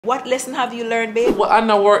What lesson have you learned, babe? Well, I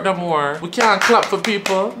know work no more. We can't clap for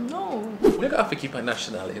people. No. We have to keep a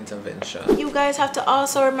national intervention. You guys have to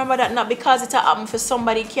also remember that not because it happened for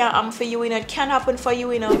somebody, it can't happen for you, you know. It can happen for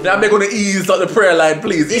you, you know. Now I'm gonna ease up the prayer line,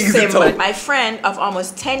 please. Ease it up. My friend of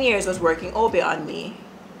almost 10 years was working OB on me.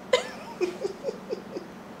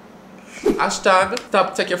 Hashtag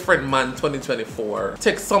stop take your friend man 2024.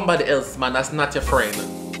 Take somebody else man that's not your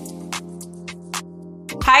friend.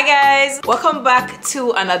 Hi guys, welcome back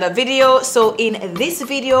to another video. So in this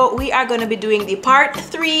video we are going to be doing the part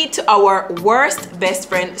 3 to our worst best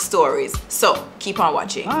friend stories. So keep on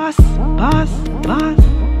watching. Boss, boss, boss,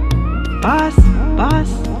 boss, boss,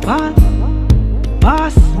 boss,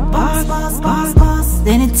 boss, boss, boss, boss, boss.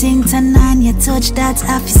 Anything Tanaania touch that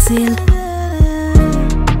I feel.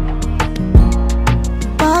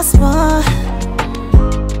 Boss, boss,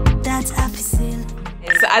 that I feel.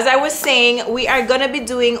 So as I was saying, we are gonna be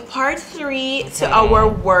doing part 3 to our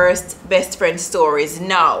worst best friend stories.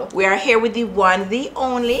 Now we are here with the one, the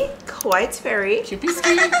only, Quite Ferry.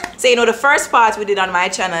 So you know, the first part we did on my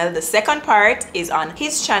channel, the second part is on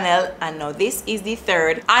his channel, and now this is the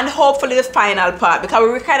third and hopefully the final part, because we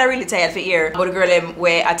were kind of really tired for here. But the girl them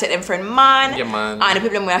where I take them friend man, yeah, man, and the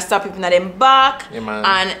people them where I stop people at them back, yeah, man.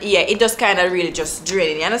 And yeah, it just kind of really just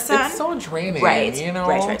draining. You understand? It's so draining, right? You know,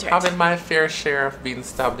 right. Having my fair share of being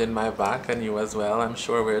stabbed in my back, and you as well. I'm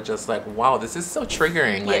sure we're just like, wow, this is so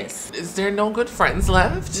triggering. Yes. Like, is there no good friends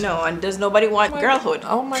left? No, and does nobody want girlhood?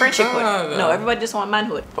 Oh my friendship God. hood. No, everybody just want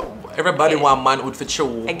manhood. Everybody want manhood for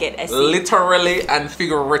sure. I see. Literally and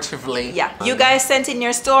figuratively. Yeah. You guys sent in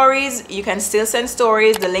your stories. You can still send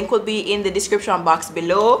stories. The link will be in the description box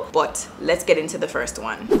below. But let's get into the first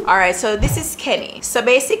one. Alright, so this is Kenny. So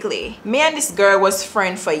basically, me and this girl was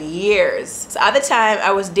friends for years. So at the time,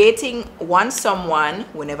 I was dating someone,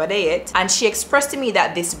 we never dated, and she expressed to me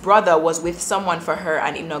that this brother was with someone for her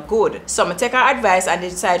and it not good. So I take her advice and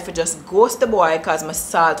decide for just ghost the boy because my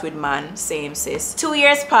salt with man, same sis. 2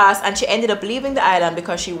 years passed and she ended up leaving the island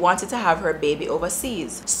because she wanted to have her baby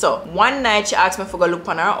overseas. So one night she asked me to go look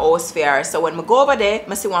on her house for her. So when I go over there,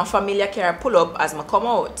 I see one familiar car pull up as I come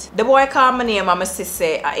out. The boy called my name and my sis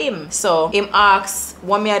say him. So him asks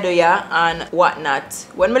what me I do ya and whatnot.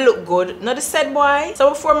 When me look good, not the said boy. So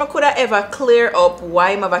before I could have ever clear up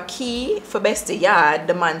why him have a key for Bestie yard,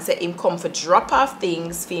 the man said him come for drop off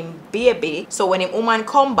things for him baby. So when him woman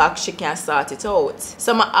come back, she can start it out.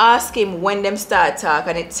 So I ask him when them start talk,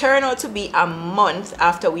 and it turned out to be a month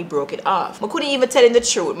after we broke it off. I couldn't even tell him the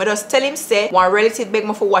truth. I just tell him say one relative beg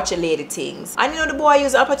me for watch a lady things. And you know the boy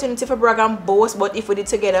used the opportunity for brag and boast, but if we did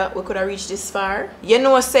together, we could have reached this far. You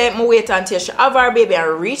know, say I wait until she have her baby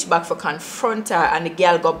and reach back for confront her, and the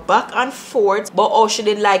girl go back and forth, but oh, she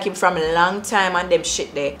did like him from a long time and them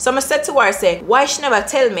shit there. So I said to her, say, why she never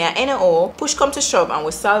tell me at NO, push come to shove and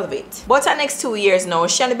we solve it. But the next 2 years now,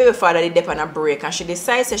 she and the baby father did dip on a break and she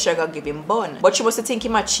decides that she gonna give him bun. But she must think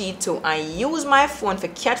him a cheat too and use my phone for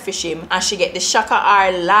catfish him, and she get the shock of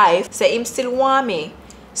her life, say him still want me.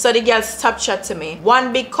 So the girl stop chat to me.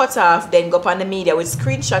 One big cut off, then go up on the media with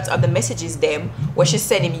screenshots of the messages them where she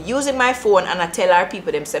send him using my phone, and I tell her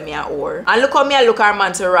people them send me a whore. And look how me I look her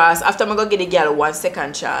man to Ross after I go give the girl 1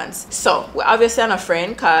 second chance. So we obviously on a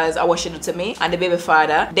friend cause I what she do to me and the baby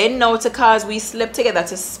father. Then now to cause we slept together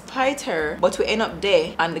to spite her, but we end up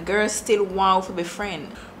there and the girl still want to be friend.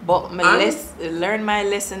 But learn my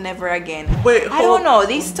lesson never again. Wait, I don't know.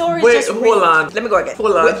 These stories just hold on. Let me go again.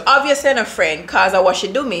 Hold on. We're obviously a friend cause of what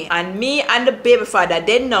she do me. And me and the baby father,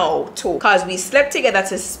 they know too. Cause we slept together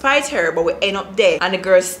to spite her, but we end up there. And the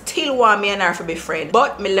girl still want me and her to be friends.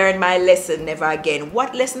 But me learn my lesson never again.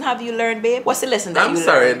 What lesson have you learned, babe? What's the lesson that you learned? I'm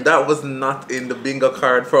sorry, that was not in the bingo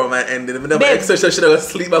card for my ending. I never exercise should have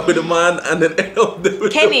sleep up with the man and then end up there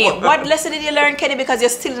with Kenny, the man. what lesson did you learn, Kenny? Because you're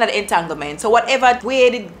still in that entanglement. So whatever way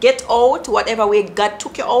did get out, whatever way God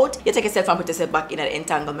took you out, you take yourself and put yourself back in an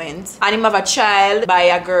entanglement. And him have a child by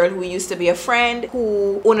a girl who used to be a friend,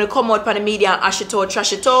 who only come out on the media and ash it out,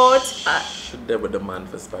 trash it out. Should there with the man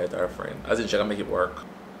for spite our friend, as in she can make it work.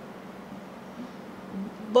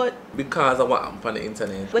 But because of what happened on the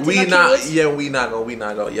internet. But we not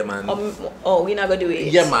go, yeah man. We not gonna do it.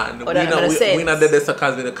 Yeah man. We not did this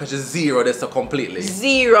because she's zero this completely.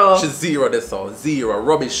 Zero. She's zero this so zero.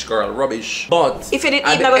 Rubbish girl, rubbish. But if you didn't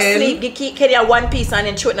even go sleep, you keep Kenny a one piece and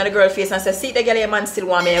then throw it in the girl face and say, see the girl your man still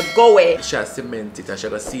want me to go away. She has cement it and she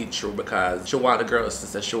gonna see it through because she want the girls to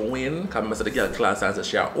say she win. Cause I said the girl class as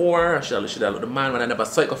she a or she look the man when I never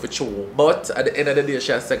saw it for true. But at the end of the day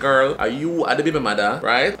she said, girl, are you at the baby mother,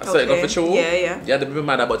 right? So you go for true? Yeah. Yeah, the baby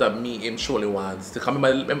mad about a meet him surely once. To come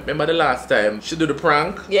remember the last time she do the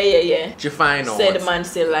prank? Yeah. She find out. Said the man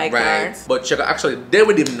still like her. But she actually there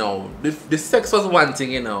with him now. The sex was one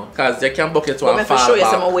thing, you know. Cause you can bucket to and fall back. But me show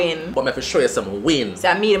you some win. But me for show you some win. So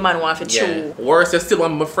I meet the man want for true. Worse, you still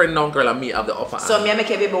want my friend now, girl, and me have the upper hand. So me make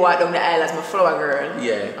a baby walk down the aisle as my flower girl.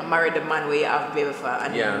 Yeah. I married the man where you have the baby for,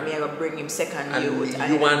 and then me I go bring him second youth.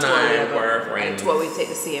 And you and I were friends. And two we take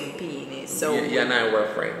the same penis. So you and I were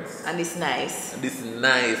friends. And it's nice. This is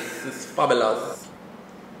nice. It's fabulous.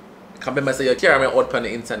 Can remember say you carry me out on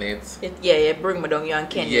the internet. Yeah, bring me down you and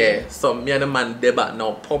Kenny. Yeah, so me and the man debate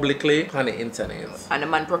now publicly on the internet. And the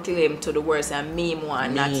man proclaimed to the world and me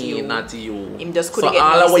one, not you. Not you. Him just couldn't so get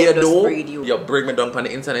all of what you do, you. you bring me down on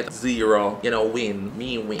the internet, 0. You know, win.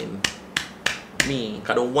 Me win. Me.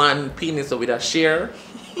 Cause the one penis with a share.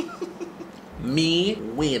 Me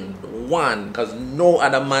win. 1. Cause no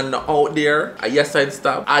other man out there. Yes, I'd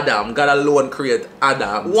stop. Adam. God alone create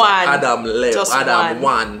Adam. 1. So Adam left. Just Adam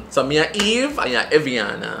 1. So me and Eve and you're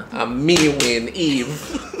Eviana. And me win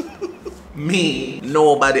Eve. Me.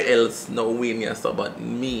 Nobody else no win yes, so but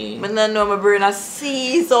me. But I know my brain I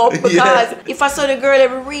seize up because if I saw the girl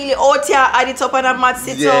ever really out here, add it up and a mat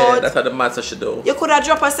sit out. That's how the master should do. You could have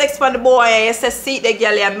dropped a sex on the boy and you said seat the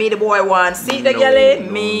girl and me the boy want. Seat the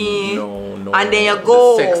girl, me. No. And then you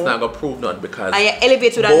go. The sex not gonna prove not because and you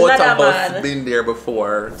elevate with both another of us man. been there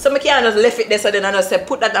before. So I can't just left it there so then I just say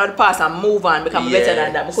put that down the pass and move on because I'm better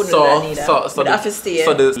than that. I couldn't do that neither.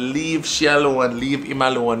 So the leave she alone, leave him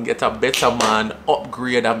alone, get a better man,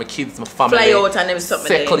 upgrade and my kids, my family. Fly out and them something.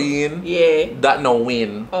 Say clean. Yeah. That no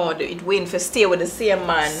win. Oh, it win for stay with the same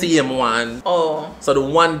man. Same one. Oh. So the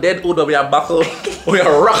one dead wood we are buckle, we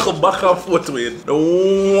are rockle back and forth with.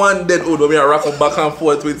 The one dead wood we are rockle back and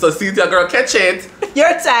forth with. So see your girl catch it. Your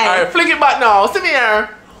time. Alright, flick it back now. See me here.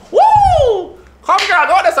 Woo! Come girl,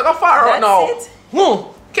 go there so go far out now.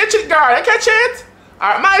 Catch it girl, you catch it.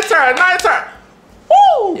 Alright, my turn.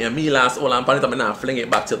 Woo! Yeah, me last all I'm panning, I'm now fling it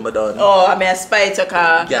back till my done. Oh, I mean a spy to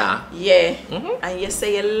car. Yeah. Yeah. And you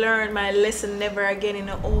say you learn my lesson never again, you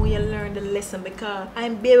know. Oh, you learn the lesson because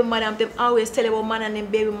I'm baby mother, and them always tell you about man and them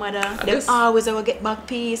baby mother. Them always gonna get back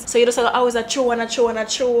peace. So you just always a show and a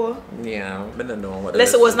show. Yeah, I don't know what the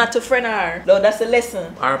lesson was not to friend her. No, that's the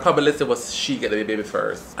lesson. Our probably lesson was she get the baby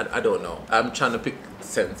first. I don't know. I'm trying to pick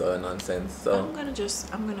sense or nonsense. So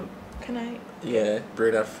can I? Yeah,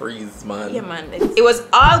 Breda freeze, man. Yeah, man. It was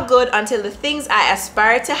all good until the things I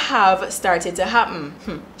aspired to have started to happen.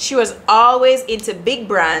 She was always into big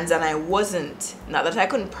brands and I wasn't. Not that I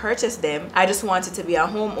couldn't purchase them, I just wanted to be a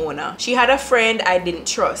homeowner. She had a friend I didn't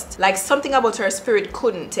trust. Like something about her spirit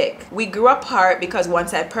couldn't take. We grew apart because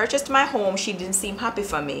once I purchased my home, she didn't seem happy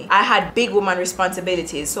for me. I had big woman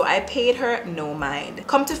responsibilities, so I paid her no mind.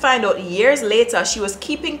 Come to find out years later, she was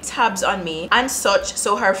keeping tabs on me and such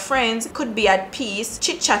so her friends could be at peace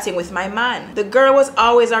chit-chatting with my man. The girl was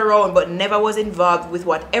always around but never was involved with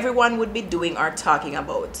what everyone would be doing or talking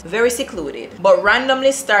about. Very secluded, but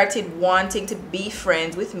randomly started wanting to be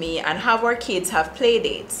friends with me and have our kids have play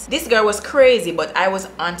dates. This girl was crazy, but I was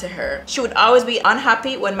onto her. She would always be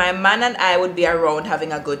unhappy when my man and I would be around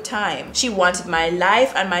having a good time. She wanted my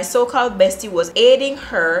life and my so-called bestie was aiding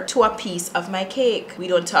her to a piece of my cake. We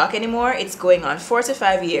don't talk anymore. It's going on 4 to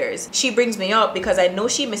 5 years. She brings me up because I know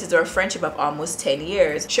she misses our friendship of almost 10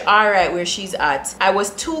 years. She alright where she's at. I was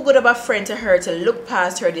too good of a friend to her to look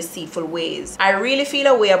past her deceitful ways. I really feel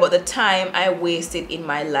a way about the time I wasted in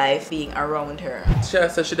my life being around her. She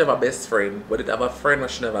said she never have a best friend, but it have a friend what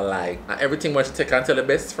she never like. And everything what she take and tell the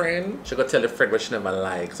best friend, she go tell the friend what she never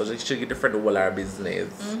like. So she give the friend the whole of her business.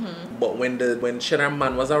 But when she and her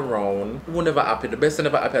man was around, who never happy? The best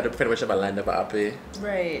never happy, the friend what she never like never happy.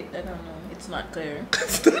 Right, I don't know. It's not clear.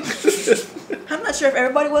 I'm not sure if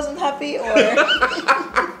everybody wasn't happy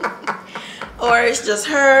or it's just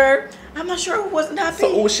her. I'm not sure who wasn't happy.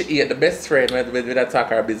 So who she ate? The best friend when I talk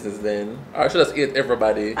her business then? Or she just ate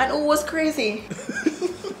everybody? And who was crazy?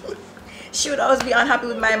 She would always be unhappy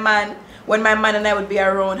with my man when my man and I would be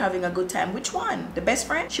around having a good time. Which one? The best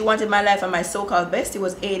friend? She wanted my life and my so-called bestie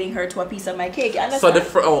was aiding her to a piece of my cake. So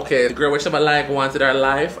the girl which she like wanted her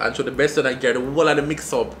life and so the best friend get the whole of the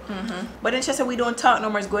mix up. But then she said we don't talk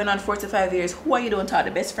no more. It's going on 4 to 5 years. Who are you don't talk?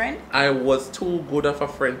 The best friend? I was too good of a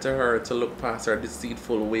friend to her to look past her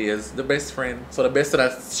deceitful ways. The best friend. So the best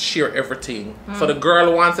friend share everything. So the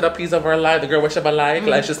girl wanted a piece of her life. The girl which she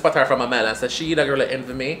like she spot her from a mile and said she the girl that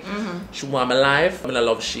envy me. She want my life. I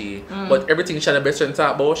love she. But everything she had the best friend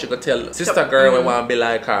talk about, she could tell sister girl we want to be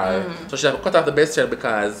like her. So she had to cut off the best friend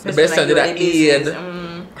because the best friend did that aid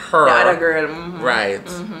her. The other girl. Right.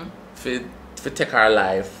 to take her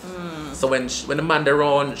life. So when the man they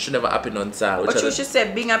run, she never happy none time. But you should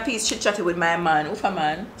say being a piece chit chatting with my man. Who a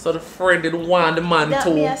man? So the friend didn't want the man that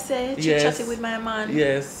to. Me I say chit chatting with my man.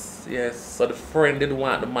 Yes. So the friend didn't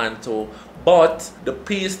want the man to. But the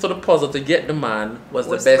piece to the puzzle to get the man was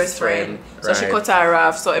the best friend. So right? she cut her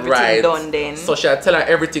off, so everything done then. So she had tell her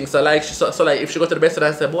everything. So like if she go to the best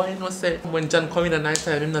friend, I said, boy, you know say when John come in at night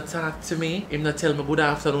time, him not talk to me, him not tell me good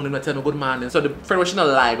afternoon, him not tell me good morning. So the friend was she not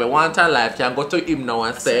like, but one time life can go to him now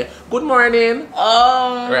and say, good morning.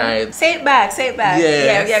 Right. Say it back.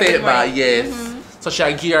 Yeah, say it back, yes. So she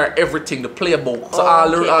give her everything, the playbook. So all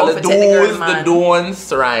the do's, the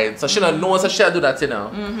don'ts, right. So she not knows, so she do that, you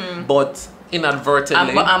know. But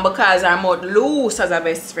inadvertently. And because her mouth loose as a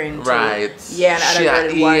best friend too. Right. Yeah,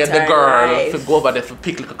 and the girl to go over there to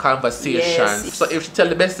pick like a conversation. Yes. So if she tell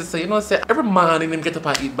the best to say, you know, say every morning him get up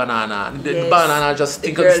and eat banana. And the banana just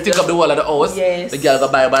stick up the wall of the house. Yes. The girl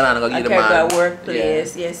go buy a banana go give the man. Go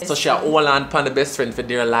workplace, yes. So she hold on upon the best friend for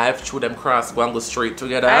their life, through them cross, go and go straight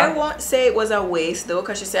together. I won't say it was a waste though,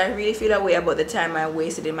 because she said I really feel a way about the time I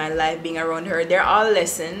wasted in my life being around her. They're all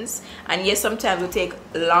lessons, and yes, sometimes we take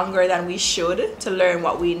longer than we should to learn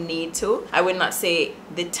what we need to. I would not say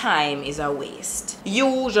the time is a waste.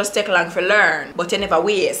 You just take long for learn, but you never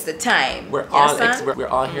waste the time. We're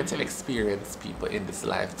all here to experience people in this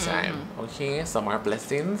lifetime. Okay, some are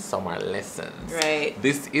blessings, some are lessons. Right.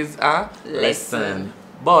 This is a lesson.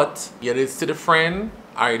 But you did see the friend,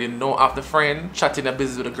 I didn't know of the friend, chatting a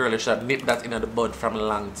business with a girl, she had nipped that in the bud from a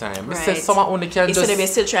long time. Right. I said someone only can just... So they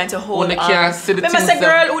still trying to hold on. Can't see the remember say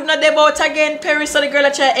girl would not they about again, Paris, so the girl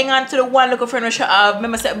that try hang on to the one little friend she have.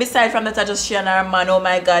 Remember say beside from that I just she and her man, oh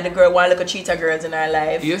my god, the girl one little cheater girls in her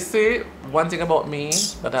life. You see, one thing about me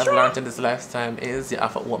that I've learned in this lifetime is you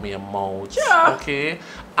have to open your mouth. Okay?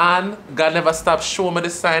 And God never stopped showing me the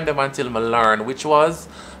sign them until I learn, which was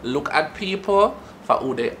look at people for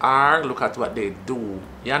who they are, look at what they do.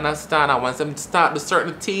 You understand? And once them start the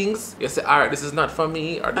certain things, you say, alright, this is not for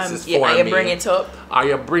me, or this is for me. You bring it up. Or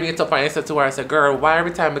you bring it up and you say to her, I say, girl, why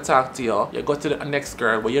every time I talk to you, you go to the next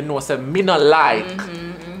girl where you know say me not like.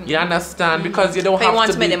 You understand? Because you don't have to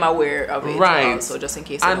want to make them aware of it. Right. So just in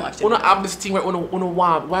case and they watch it. And you have this thing where you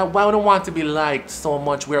want, why you don't want to be liked so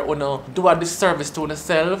much, where you do a disservice to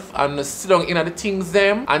yourself and sit down in the things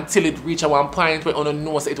them until it reach a one point where you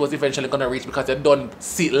know it was eventually gonna reach because you don't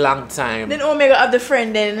see it long time. Then Omega have the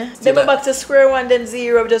friend then. They go back to square one, then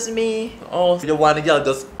zero, just me. Oh, you want the girl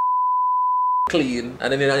just clean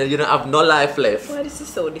and then you don't have no life left. Why this is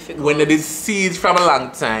so difficult? When they did see it from a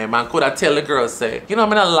long time and could I tell the girl say, you know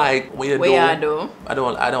I like what you do. I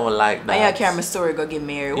don't like that. I carry my story go get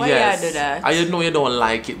married. Why you do that? And you know you don't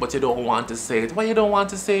like it, but you don't want to say it. Why you don't want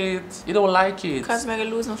to say it? You don't like it. Because I'm gonna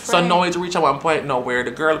lose my friend. So now it's reached at one point now where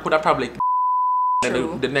the girl could have probably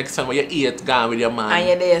the next time when you eat gone with your man. And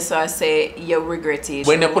you're there, so I say you regret it.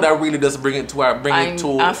 When they could have really just bring it to her,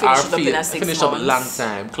 finish up a long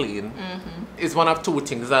time, clean. It's one of two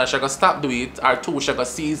things that she gonna stop do it, or two she gonna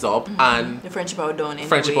seize up, and the friendship are done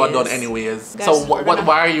anyways. Guys, so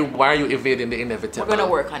why are you evading the inevitable? We're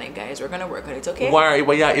gonna work on it, guys. We're gonna work on it, okay? Why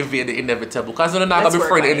you evade the inevitable? Because you're not gonna be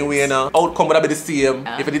friend anyway, you know. Outcome would be the same.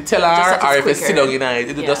 If you tell her or if you sit down in it,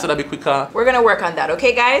 it'll just be quicker. We're gonna work on that,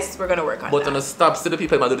 okay, guys? We're gonna work on that. But on stop see the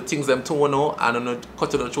people that do the things them too, you know, and on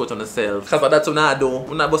cut to the throat on themselves. Because that's what I do.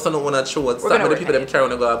 We're not busting on a throat. Stop with the people them carry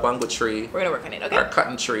on go one good tree. We're gonna work on it, okay? Or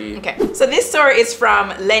cotton tree. Okay. So this story is from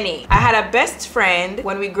Lenny. I had a best friend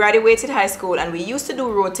when we graduated high school, and we used to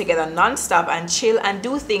do road together non-stop and chill and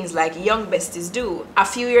do things like young besties do. A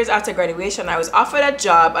few years after graduation, I was offered a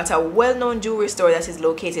job at a well-known jewelry store that is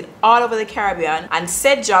located all over the Caribbean, and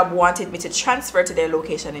said job wanted me to transfer to their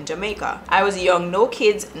location in Jamaica. I was young, no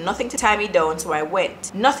kids, nothing to tie me down, so I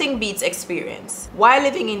went. Nothing beats experience. While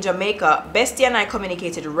living in Jamaica, Bestie and I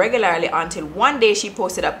communicated regularly until one day she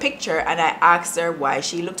posted a picture and I asked her why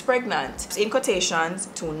she looked pregnant. In quotations,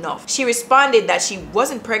 to enough. She responded that she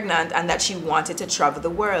wasn't pregnant and that she wanted to travel the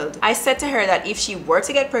world. I said to her that if she were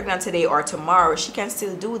to get pregnant today or tomorrow, she can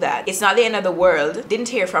still do that. It's not the end of the world. Didn't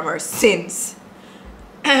hear from her since.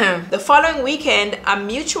 The following weekend, a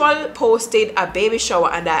mutual posted a baby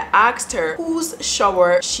shower, and I asked her whose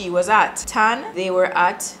shower she was at. Tan, they were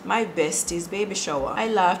at my bestie's baby shower. I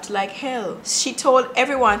laughed like hell. She told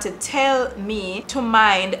everyone to tell me to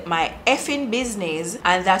mind my effing business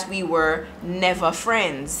and that we were never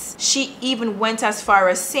friends. She even went as far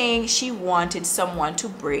as saying she wanted someone to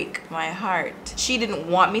break my heart. She didn't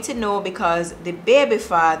want me to know because the baby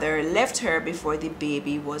father left her before the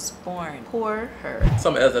baby was born. Poor her.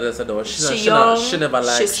 Some What else did I say though? She young, she never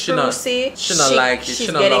like she's she not like it.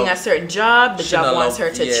 She's getting a certain job. The job wants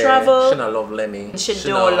her to travel. She not love Lenny. She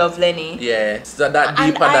don't love Lenny. Yeah, so that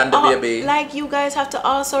deeper than the baby. Like you guys have to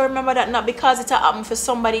also remember that not because it happen for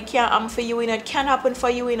somebody, it can't happen for you, you know. It can happen for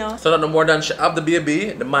you, you know. So no more than she have the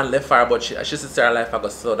baby, the man left her, but she said her life I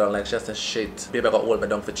got slow down. Like she said, shit, baby I got hold me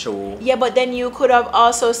down for chew. Yeah, but then you could have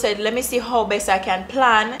also said, let me see how best I can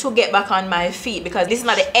plan to get back on my feet, because this is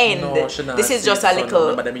not the end. No, she not. This is just a little.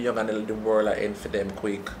 Remember them young and the world like end for them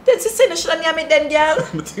quick. That's the you should have named it then, girl.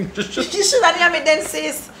 You should have named it then,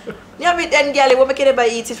 sis. Name it then, girl. What make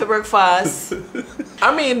anybody eat it for breakfast?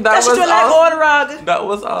 I mean, that was like old rag. That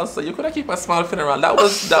was also, you could have keep a small funeral. That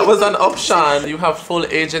was an option. You have full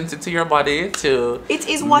agency to your body to it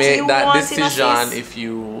is what make you that want decision if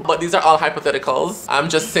you. But these are all hypotheticals. I'm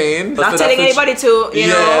just saying. Not telling anybody to, you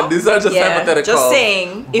know. Yeah, these are just hypotheticals. Just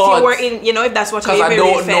saying. If you were in, you know, if that's what you really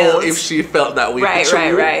felt. Because I don't know if she felt that way.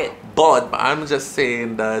 Right. But I'm just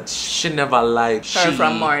saying that she never liked her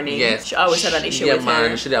from morning. Yes, she always had an issue with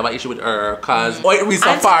her. She did have an issue with her because it was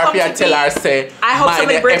so far if you tell her say, I hope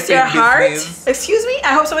somebody breaks your heart. Business. Excuse me?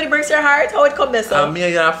 I hope somebody breaks your heart. How it come this up? Me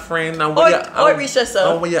and your friend and it reach us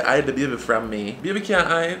up. And when you hide the baby from me. Baby can't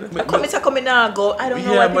hide. Come in now go. I don't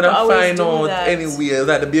know why people always do that. Anyway,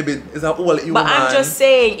 that the baby is an old human. But I'm just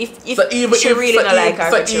saying, if she really not like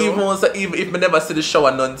her, so even if I never see the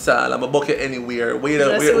shower none sal, I'm a bucket anywhere. Where you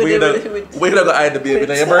go hide the baby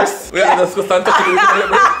in your breast? Where you just go stand touching the baby in your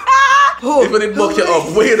breast? If you need buck you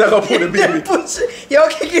up, where you go put the baby? Yo,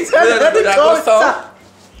 kick it under the counter.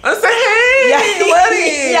 And say, hey,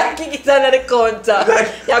 Lenny! Yeah, kick it under the counter.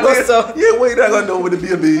 Yeah, what you gonna do with the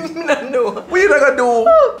baby? No. What you gonna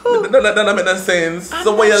do? That make no sense.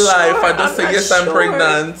 So when your life, I just say, yes, I'm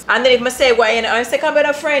pregnant. And then if I say, why, you know, I say, come with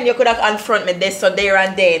a friend, you could have confront me this or there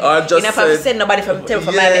and then. Or just you know, if I send nobody from tell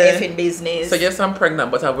for my effing business. So yes, I'm pregnant,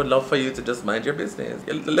 but I would love for you to just mind your business.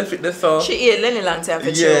 You left it this so. She ate Lenny long time for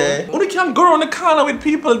yeah. sure. Only can't go around the corner with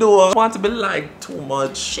people though. Want to be liked too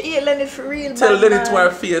much. She ate Lenny for real. Tell Lenny to her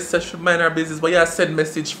face so she mind her business, but yeah, send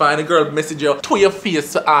message fine. The girl message you to your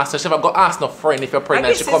face to ask her. She never go ask no friend if you're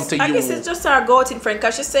pregnant. She come to you. I guess it's just our go-outing friend,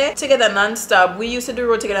 because she said together non-stop. We used to do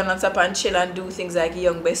road together non-stop and chill and do things like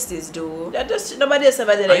young besties do. That just nobody else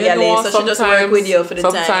ever did it, so she just work with you for the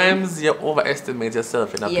time. Sometimes you overestimate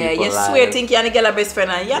yourself in a people life. Yeah, you swear think you're the girl best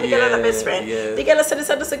friend and you're the girl the best friend. Yeah. The girl said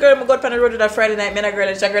this a girl I go up on the road with a Friday night, me and a girl,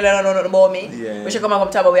 and a girl don't know nothing about me. Yeah. We should come and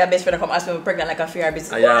talk about we are best friend and come ask me if I'm pregnant like a fear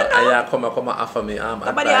business. I come and offer me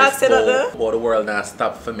nobody advice asked nothing. about the world now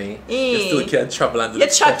stop for me. You still can't travel and do you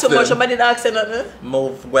chat too much, somebody didn't ask nothing.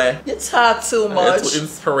 Move where? You talk too much. It's too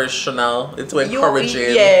inspirational. It's too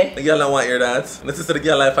encouraging. Yeah. The girl don't want to hear that. This is the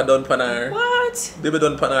girl life I done pan her. What? Baby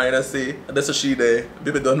done pan her, you see. And that's what she did.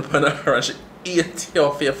 Baby done pan her and she ate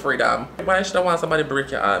you for your freedom. Why should I want somebody to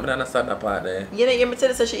break your heart? I don't understand that part there. You know, you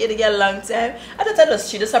tell us that she ate the girl long time. I don't tell us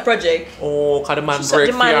she does a project. Oh, because the man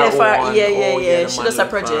break for her own. Yeah. She does a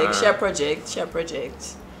project. She a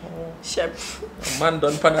project. Man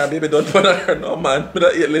done pan her, baby done pan her. No man, but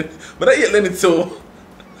I eat Lenny too.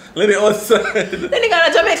 Lenny outside. Lenny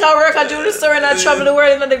gonna Jamaica work and do the story and travel the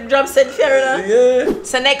world and the job set fair enough. Yeah.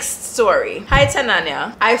 So next story. Hi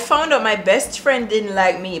Tanaania. I found out my best friend didn't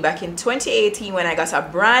like me back in 2018 when I got a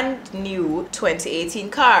brand new 2018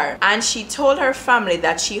 car, and she told her family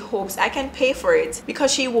that she hopes I can pay for it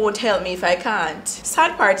because she won't help me if I can't.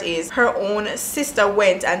 Sad part is her own sister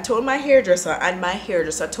went and told my hairdresser, and my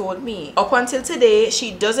hairdresser told me. Up until today,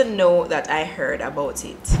 she doesn't know that I heard about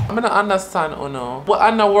it. I'm gonna understand, no. But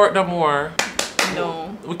I know work no more.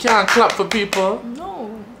 No. We can't clap for people. No.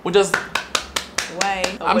 We just. Why?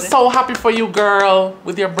 I'm so happy for you, girl,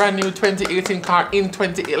 with your brand new 2018 car in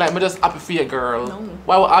 2018. Like, I'm just happy for you, girl. No.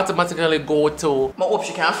 Why would automatically go to? I hope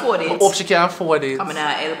she can afford it. I hope she can afford it. I'm gonna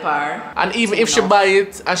help her. And even if she buy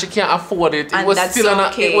it and she can't afford it, it was still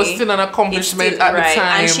an accomplishment at the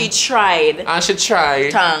time. And she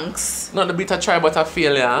tried. Thanks. Not the bit a try, but a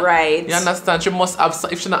failure. Right. You understand? She must have.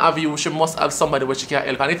 If she not have you, she must have somebody where she can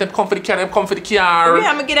help. And if they come for the car, they come for the car. Yeah,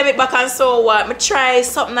 I'm gonna get a bit back and so what? I try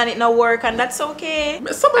something and it not work, and that's okay.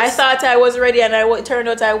 I thought I was ready and it turned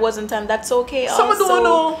out I wasn't, and that's okay. Someone don't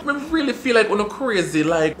know. I really feel like we're crazy.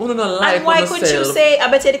 Like we're not like. And why couldn't you say? I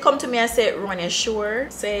bet you come to me and say, "Ron, you sure?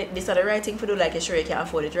 Say this is the right thing for do. Like you sure you can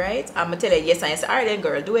afford it, right?" I'm gonna tell you yes, and you say, "Alright then,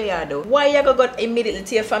 girl, do what you do." Why you go immediately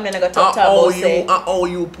to your family and I got talk about say? How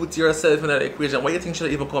you put yourself in that equation? Why you think she'll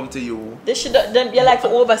even come to you? They should. Then you like to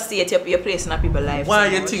overstate your place in people's life. Why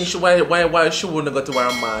you think she? Why she wouldn't go to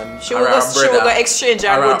her man? She will go exchange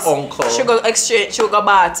her uncle. She get sugar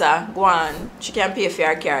butter, go on. She can pay for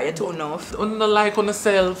your car, you too enough. You don't like on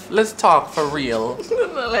yourself. Let's talk for real.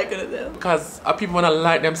 Not like yourself. Because people wanna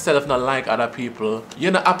like themselves, not like other people.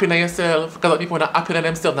 You're not happy in yourself. Because people not happy in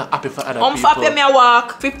themselves, not happy for other people. I'm happy me I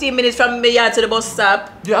walk 15 minutes from my yard to the bus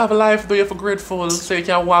stop. You have a life though, you're for grateful, so you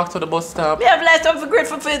can walk to the bus stop. Me have life, I'm for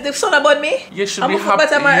grateful for the son about me. You should be happy.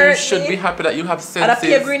 You should be happy that you have senses. And I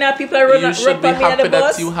pay greener people are running you should be happy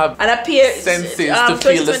that you have and I pay senses to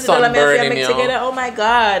feel the sun burning you. Oh my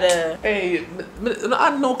God. Hey,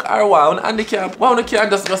 I know car wow, and the car, wow, the car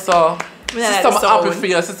just go so. Sister, I'm happy for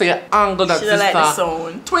you. Sister, you angle that, sister. Like the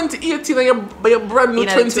sound. 2018 and you're brand new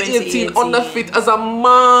 2018 on the fit as a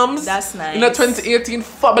mom's. That's nice. In a 2018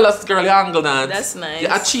 fabulous girl, you angle that. That's nice. You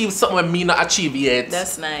achieved something that me not achieve yet.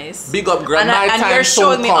 That's nice. Big up, girl. And you're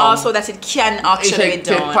showing me also that it can actually be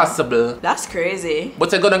done. It's possible. That's crazy.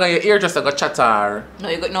 But you're gonna get your hairdresser go chatter. No,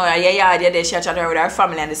 you go, no, yeah, she chatter with her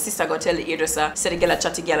family and the sister go tell the hairdresser, say the girl a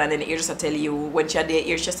chatty girl and then the hairdresser tell you when she had the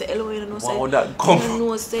ear, she say, hello, you know, say. Wow, that come. You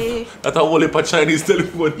know, say. That's a whole heap of Chinese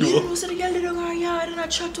telephone, though. You know, so the girl did her yard and I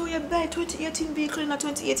chat to you buy 2018 vehicle in a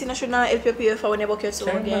 2018. I should not help you pay for when you book your soul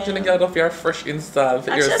again. Imagine a girl of your fresh install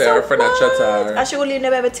for and your she say her friend a chatter. And she will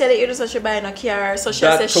never ever tell you so she buy a car. So she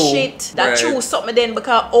say shit. That right. true something then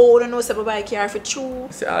because oh, I know say buy a car for true.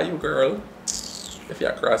 Say, ah, you girl. If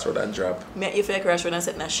you're crossroad and drop. Me if you're crossroad and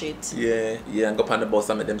set that shit. Yeah, and go on the bus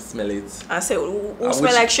and make them smell it. I say, who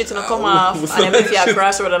smell like shit and come off? And then if you're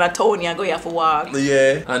crossroad and a town, you go here for walk.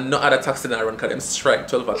 Yeah, and no other taxi not run because them strike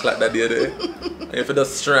 12 o'clock that day. And if you're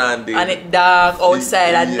stranded. And it's dark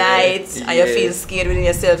outside at night and you feel scared within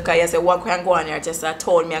yourself because you say, what can go on here? Just I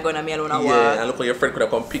told me I'm going to me alone and walk. Yeah, and look how your friend could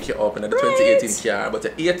have come pick you up in the 2018 car. But the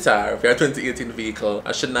 8R, if you're a 2018 vehicle,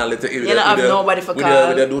 I should not let you don't have nobody for car.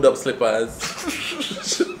 With the dude-up slippers.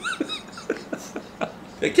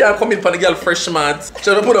 You can't come in for the girl fresh mat.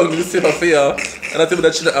 She don't put on the slipper for you. And I think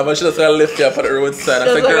that she just left you for the roadside.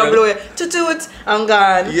 Just like a blow you. Toot, I'm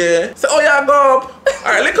gone. Yeah. So, oh yeah, go up.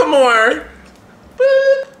 Alright, little more.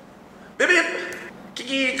 Boop. Beep beep.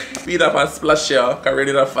 Kiki. Speed up and splash you. Because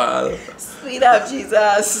ready to fall. Speed up,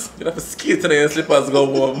 Jesus. You have to skate in your slippers go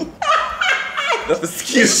home. You have to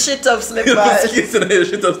skate. Shit up slippers. You have to skate in your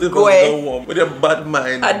shit up slippers go home. With your bad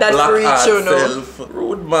mind. And that black free heart you know. self.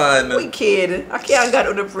 Rude man. Wicked. I can't get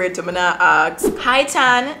on the parade to me now ask. Hi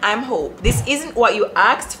Tan, I'm Hope. This isn't what you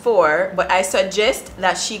asked for, but I suggest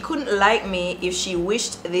that she couldn't like me if she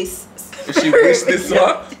wished this. If she wished this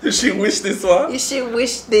one? If she wished this one? If she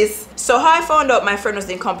wished this. So how I found out my friend was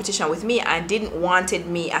in competition with me and didn't wanted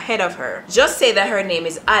me ahead of her. Just say that her name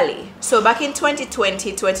is Ali. So back in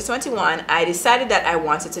 2020, 2021, I decided that I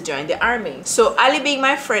wanted to join the army. So Ali being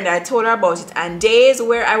my friend, I told her about it, and days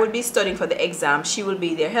where I would be studying for the exam, she will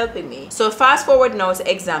be there helping me. So fast forward now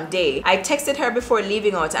to exam day. I texted her before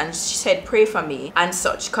leaving out and she said pray for me and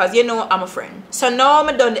such, cause you know I'm a friend. So now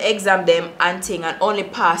I'm done the exam them and thing and only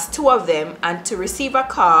passed 2 of them, and to receive a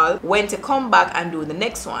call when to come back and do the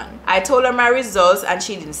next one. I told her my results and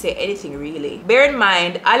she didn't say anything really. Bear in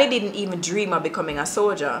mind, Ali didn't even dream of becoming a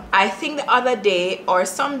soldier. I think the other day or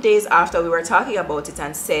some days after we were talking about it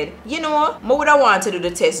and said, you know, I would have wanted to do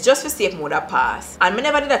the test just for see if I would have passed. And I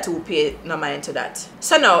never did that to pay no mind to that.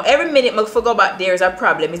 So now, every minute I forget about there is a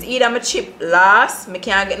problem. It's either my chip last, I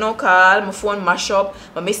can't get no call, my phone mash up,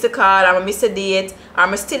 I miss the call, or I miss the date, or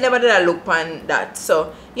I still never did a look on that.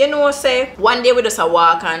 So, you know, say, one day we just a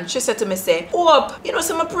walk and she said to me, say, Hope, you know,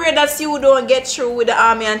 so I pray that you don't get through with the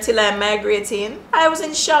army until I'm migrating. I was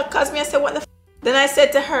in shock because I said, what the f? Then I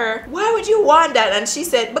said to her, why would you want that? And she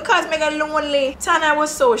said, because I got lonely. Tana was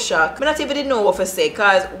so shocked. I not even didn't know what to say,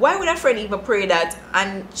 because why would a friend even pray that?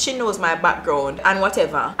 And she knows my background and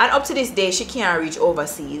whatever. And up to this day, she can't reach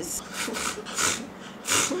overseas.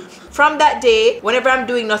 From that day, whenever I'm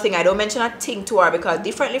doing nothing, I don't mention a thing to her, because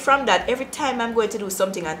differently from that, every time I'm going to do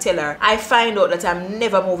something and tell her, I find out that I'm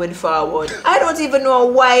never moving forward. I don't even know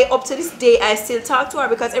why up to this day I still talk to her,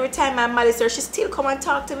 because every time I malice her, she still come and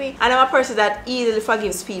talk to me. And I'm a person that easily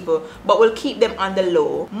forgives people, but will keep them on the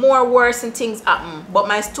low. More worse and things happen, but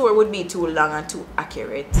my story would be too long and too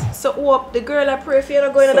accurate. So Hope, the girl I pray for, you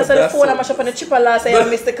know, going on the phone and mash up on the chipper last and I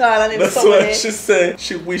missed the call and that's what she said.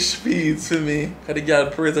 She wish feeds for me. Cause the girl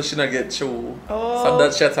prays that she not get through. Oh. So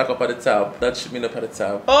that she attack up at the top. That should mean up at the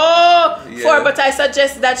top. Oh, yeah. But I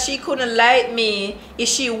suggest that she couldn't like me if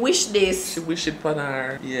she wished this. She wish it upon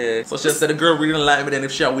her. Yeah. So she said the girl really don't like me then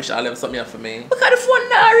if she wish all them something for me. Because the phone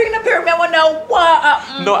now ring up here, I wonder what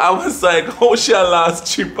happened. No, I was like, oh, she a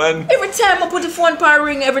last trip and every time I put the phone on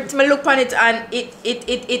ring, every time I look on it and it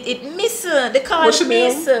miss the call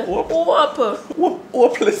miss.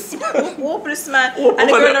 Hopeless man. And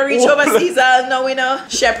the girl not reach overseas all now, you know.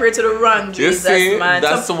 Shepherd pray to the wrong Jesus, man.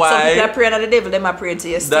 That's some why. people are praying to the devil, them are praying to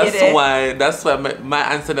you. That's why my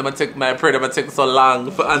answer them take my prayer them take so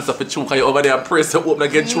long for answer for true. Cause you over there pray so hope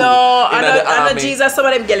not get true. No, I know Jesus. Some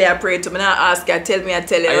of them girls I pray to me. I ask you, tell me, I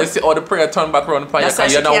tell you. And you see all the prayer turn back around for you.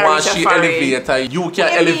 Cause you don't want she elevate. You can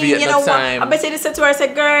elevate the time. I bet you said to her, I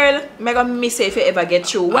said, girl, I'm gonna miss it if you ever get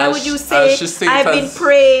true. Why would you say I've been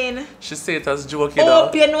praying? She say it as joking.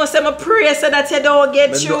 Hope you know some prayer so that you don't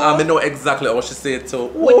get true. I know exactly what she said too.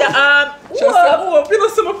 With the arm. She said, hope you know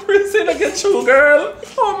some prayer so that get true, girl.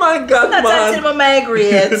 Oh my God, man. Not until my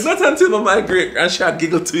migrate. Not until my migrate. And she had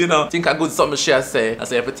giggle too, you know. Think I good something she say. I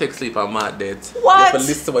say if you take sleep, I'm mad dead. What? You have to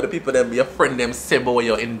listen to what the people them, your friend them say about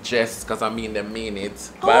you in jest, cause I mean them mean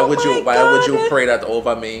it. Why would you pray that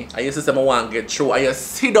over me? I used to say I want to get through. I used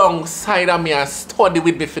sit down side of me and study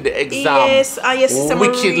with me for the exam. Yes, I used to say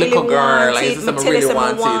wicked really little girl. I used to say I really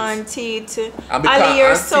want it. And because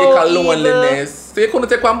you're so loneliness. So you couldn't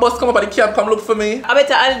take one bus, come up at the cab, come look for me. I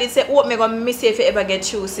bet Ali did say, what me gonna miss you if you ever get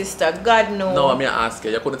through, sister? God no. No, I'm gonna ask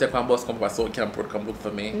you. You couldn't take one bus, come up at South Camp Road, come look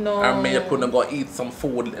for me. No. I mean, you couldn't go eat some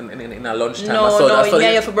food in a lunchtime. No, you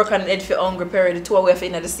have to broke on head for hungry period. The two of we are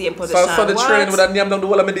in the same position. So the train with that name down the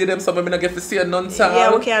wall, I did them, so I'm gonna get to see none time.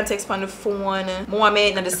 Yeah, we can't text on the phone. More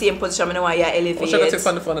me in the same position, I know why you elevate. Oh, should I text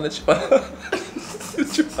on the phone and the chip?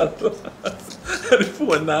 The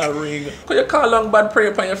phone now ring. Cause you call long bad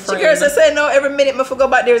prayer upon your friend. She girls say no, every minute I forgot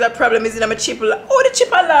about there's a problem is in my chip. Oh, the chip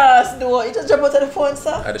lost though. You just jump out of the phone,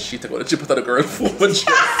 sir. And she took out the chip out of the girl phone when she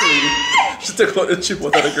was She took out the chip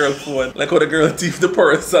out of the girl phone. Like how the girl thief the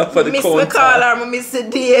purse off of the counter. Miss me call her, I miss the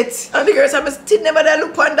date. And the girls have still never that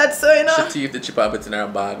look on that, so you know. She thief the chip out of it in her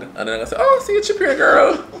bag. And then I say, oh, see your chip here,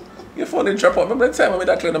 girl. Your phone didn't drop out. Remember the time when we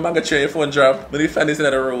that clean the manga chair, your phone dropped? But they found it in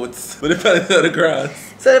the roads. But they found it in the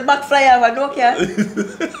grass. So the back fly over, no care.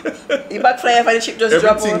 The back fly over, the chip just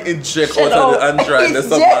drop out. Everything inject out of the Android. The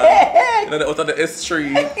summer. And then out of the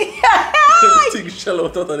S3. Everything shell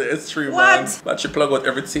out of the S3, man. But she plug out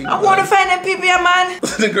everything. I want to find them people, man.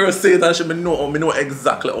 The girl say it and she know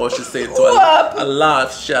exactly what she said to her. I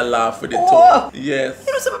laugh, she laugh with it too. Yes.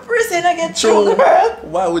 You know some person I get true, girl.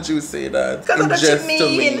 Why would you say that? Because that's what you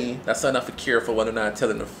mean. To me. That's enough to care for when you're not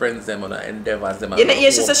telling the friends them or not endeavors them. You know,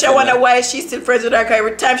 she said she wonder why she's still friends with her, because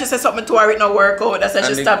every time she says something to her it not work out. That's why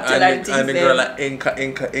she stopped telling things. And the girl like Inca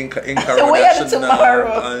so where are you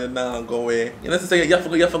tomorrow? And now go away. You know to say you have to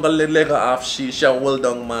go leg her off she well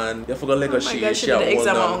done, man. You have to go leg her she did the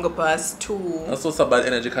exam on go pass too. That's so bad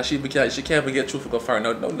energy because she can't even get through for go far.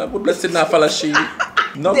 No good blessing now follow she.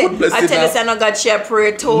 No good blessing. I tell you say no God she a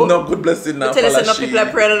pray to. No good blessing now. I tell you say no people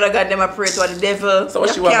are praying to God them a pray to the devil. So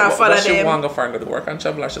what she want to go far and go to work and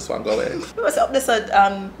travel or she just want to go away? We was up this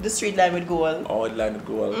the street line with goal. Oh, the line with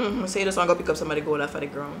goal. So you just want to go pick up somebody goal off of the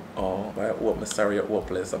ground. Oh, but I hope I'm sorry at what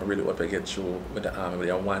place. I really hope I get through with the army with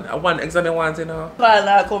your one. I want exam I want, you know. Well,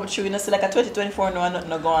 now come through, you know, so like a 2024 no nothing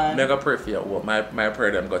no go on. I'm going to pray for you. What my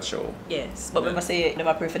prayer them got through. Yes, but I say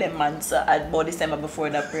them pray for them man, so about December before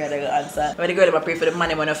that prayer they go answer. When the girl them pray for the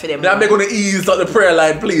money not for them. Now I'm going to ease up the prayer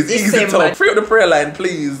line, please. Ease it up. Free up the prayer line,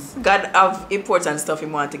 please. God have important stuff he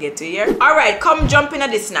want to get to here. Alright, come jump into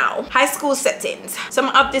this now. High school settings. Some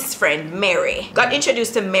of this friend, Mary. Got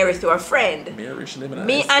introduced to Mary through a friend. Mary, she live in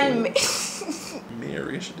me and me.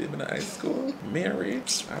 Mary, she live in high school. Mary,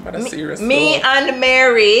 I'm at a serious Me and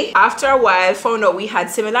Mary, after a while, found out we had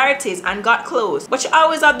similarities and got close. But she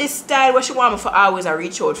always have this style where she want me for always I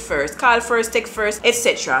reach out first, call first, text first,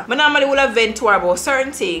 etc. But normally we'll have vent to her about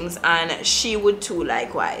certain things and she would too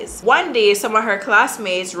likewise. One day, some of her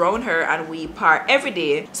classmates round her and we part every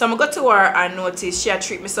day. So I got to her and noticed she had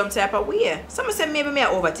treat me some type of way. Some said maybe me I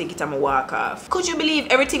overthink it and I walk off. Could you believe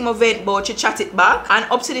everything I vent about she chat it back? And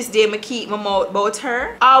up to this day, I keep my mouth about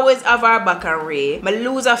her. Always have her back and Ray. I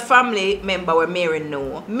lose a family member where Mary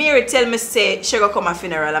know. Mary tell me say she go come a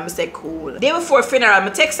funeral and I say cool. Day before funeral, I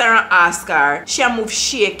text her and ask her. She a move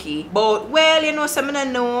shaky. But well, you know, so I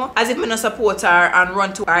know. As if I not support her and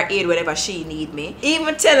run to her aid whenever she need me.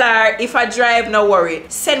 Even tell her if I drive, no worry.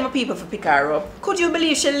 Send my people to pick her up. Could you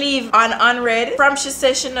believe she leave on unread? From she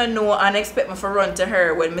said she no know and expect me to run to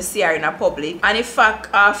her when I see her in a public. And in fact,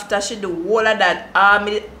 after she do all of that, all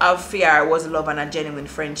me have fear was love and a genuine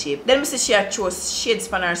friendship. Then I see she had chose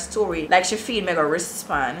shades on her story like she feel mega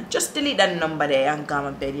respond. Just delete that number there and go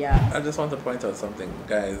on bed, yeah. I just want to point out something,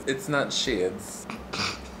 guys. It's not shades.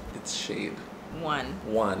 It's shade.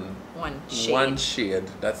 One One shade. One shade.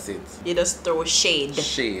 That's it. You just throw shade.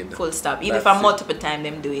 Shade. Full stop. Even That's if a it. multiple time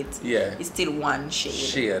them do it. Yeah. It's still one shade.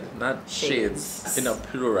 Shade, not shades. In a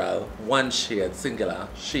plural. One shade, singular.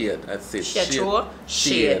 Shade. That's it. Shade.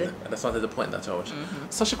 Shade. And that's wanted to point that out.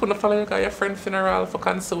 So she couldn't follow your friend funeral for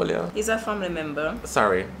console you. He's a family member.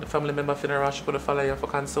 Sorry, the family member funeral, she couldn't follow you for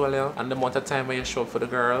console you. And the amount of time when you show up for the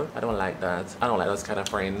girl, I don't like that. I don't like those kind of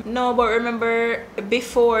friends. No, but remember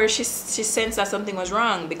before she sensed that something was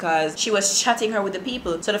wrong because she was chatting her with the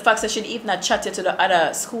people. So the fact that she even not chatted to the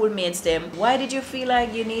other schoolmates them, why did you feel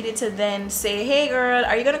like you needed to then say, hey girl,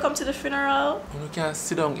 are you gonna come to the funeral? You can't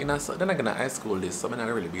sit down in a, they're not gonna high school this, so I'm not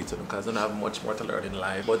really beat them because they don't have much more to learn in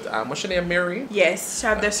life. But what's your name, Mary? Yes, she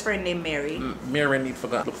have this friend named Mary. Mary need to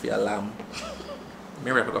look for your lamb.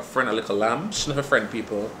 Mary have a friend a little lamb. She never friend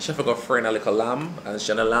people. She have a friend a little lamb and she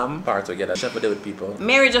and a lamb part together. She have to deal with people.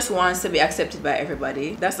 Mary just wants to be accepted by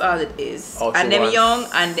everybody. That's all it is. Oh, and them young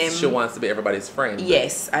and them. She wants to be everybody's friend.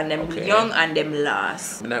 Yes, and them young and them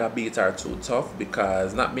last. I'm not gonna beat her too tough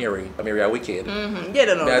because not Mary. But Mary are wicked. Yeah,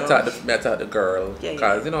 don't know. I taught the girl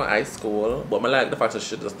because you know high school. But I like the fact that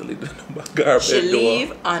she just delete the number garbage. She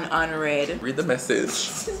leave on unread. Read the message.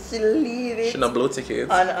 She leave it. She not blue tickets.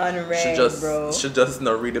 On unread. She just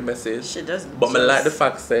not read the message. She just. But I like the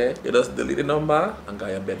fact say you just delete the number and go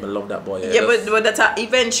in bed. I love that boy. Yeah, but that's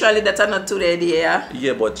eventually that's not too late, yeah.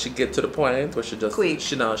 Yeah, but she get to the point where she just quick.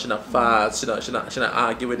 She not fast. She not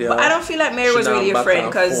argue with you. But I don't feel like Mary was really your friend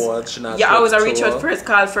because you always a reach out first,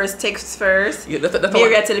 call first, text first. Yeah, that's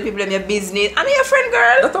Mary I tell the people them your business. I know your friend,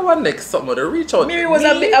 girl. That's the one next something to reach out. Mary was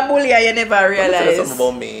a bully and you never realized. Something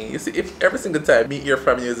about me. You see, if every single time me hear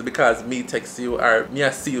from you is because me text you or me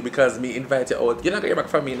I see you because me invite you out, you're not gonna hear back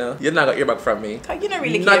from me now. You're not gonna hear back from me. You don't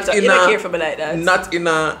really care. You don't care for me like that.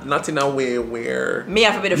 Not in a way where me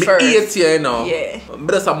have to be the first. Hate you, you know. Yeah. But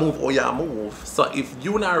that's a move. Oh yeah, move. So if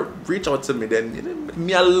you not reach out to me, then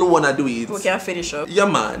me alone I do it. We can finish up. Yeah,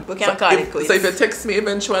 man. We can call it quits. So if you text me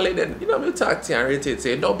eventually, then you know me talk to you and irritate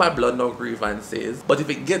you. No bad blood, no grievances. But if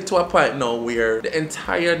it get to a point now where the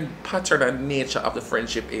entire pattern and nature of the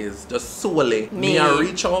friendship is just solely me and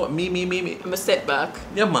reach out, me. I'm a step back.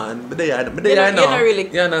 Yeah, man. But you're not really.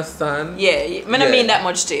 You understand? Yeah. I don't mean that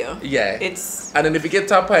much to you. Yeah. It's. And then if you get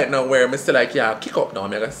to a point now where I'm still like, yeah, kick up now,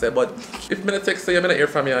 I'm gonna say, but if me text you, I'm gonna hear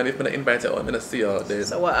from you, and if I'm gonna invite you out, I'm gonna see you, then.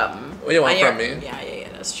 So what happened? What you want from me? Yeah,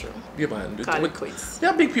 that's true. Yeah, man. Call it quits.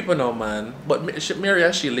 They're big people now, man. But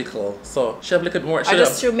Mary, she little, so she have little more.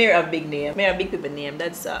 That's true. Mary have big name. Mary have big people name.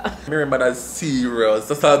 That's Mary mother's serious.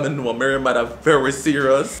 That's all I know. Mary mother very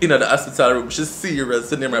serious. In the hospital room, she's serious.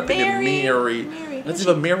 The name her Mary. That's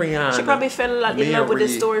even Marianne. She probably fell in love with the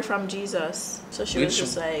story from Jesus. So she was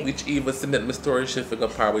just like. Which even seen that my story, she figure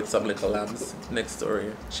par with some little lambs. Next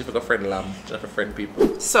story. She figure friend lamb. She have a friend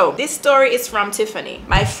people. So this story is from Tiffany.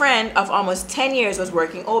 My friend of almost 10 years was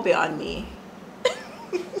working OB on me.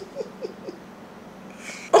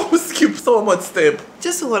 Oh, we skip so much step.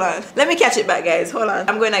 Just hold on. Let me catch it back, guys. Hold on.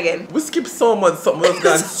 I'm going again. We skip so much. Something was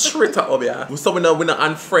gone straight to Obia. So we not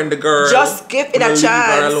unfriend the girl. Just give it a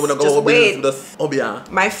chance. Just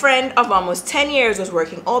wait. My friend of almost 10 years was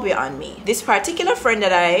working OB on me. This particular friend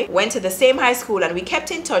that I went to the same high school and we kept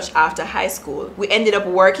in touch after high school. We ended up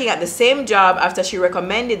working at the same job after she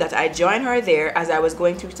recommended that I join her there as I was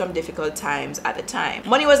going through some difficult times at the time.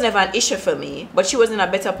 Money was never an issue for me, but she was in a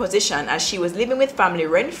better position as she was living with family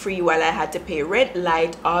rent-free while I had to pay rent,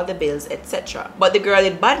 light, all the bills, etc. But the girl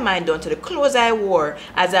did bad mind down to the clothes I wore,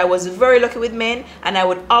 as I was very lucky with men and I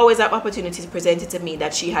would always have opportunities presented to me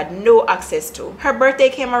that she had no access to. Her birthday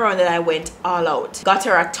came around and I went all out. Got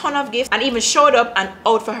her a ton of gifts and even showed up and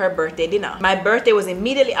out for her birthday dinner. My birthday was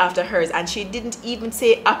immediately after hers and she didn't even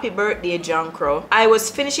say happy birthday, John Crow. I was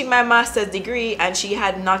finishing my master's degree and she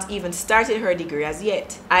had not even started her degree as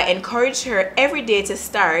yet. I encouraged her every day to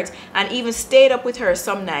start and even stayed up with her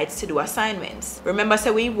some nights to do assignments. Remember,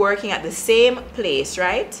 so we working at the same place,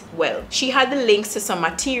 right? Well, she had the links to some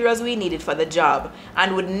materials we needed for the job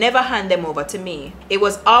and would never hand them over to me. It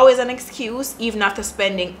was always an excuse, even after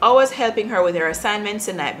spending hours helping her with her assignments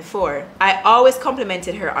the night before. I always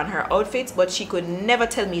complimented her on her outfits, but she could never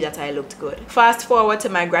tell me that I looked good. Fast forward to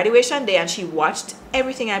my graduation day and she watched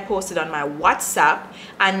everything I posted on my WhatsApp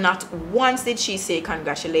and not once did she say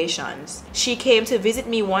congratulations. She came to visit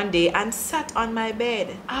me one day and sat on my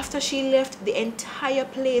bed. After she left, the entire entire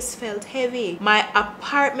place felt heavy. My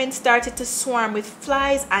apartment started to swarm with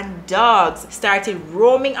flies, and dogs started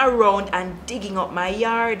roaming around and digging up my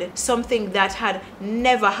yard, something that had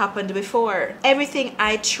never happened before. Everything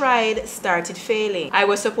I tried started failing. I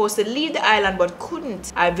was supposed to leave the island but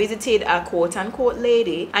couldn't. I visited a quote-unquote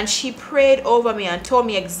lady, and she prayed over me and told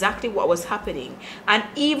me exactly what was happening, and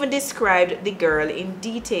even described the girl in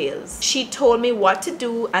details. She told me what to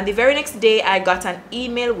do, and the very next day I got an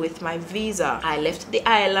email with my visa. I left the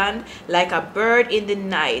island like a bird in the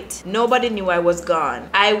night. Nobody knew I was gone.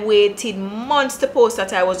 I waited months to post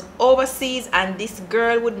that I was overseas, and this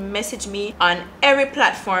girl would message me on every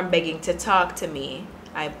platform begging to talk to me.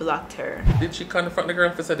 I blocked her. Did she confront the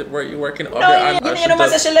girl and said, were you working over No, there? you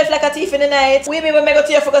know, she left like a thief in the night. We may go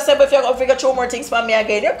to you for if you're going to figure two more things for me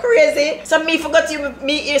again. You're crazy. So me forgot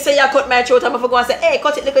you say you cut my throat, and I forgot and say, hey,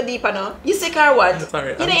 cut it a little deeper now. You sick or what?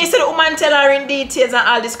 Sorry. You know, instead of woman tell her in details and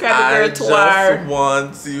I'll describe the girl to her. I just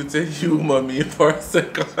want you to humor me for a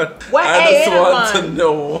second. What? I just want to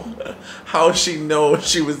know how she knows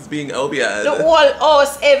she was being obvious. The whole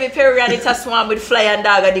house, every period, it's a swarm with fly and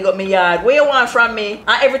dog and they got me yard. What you want from me?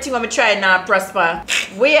 And everything I'm trying now prosper.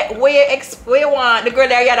 Where you want? The girl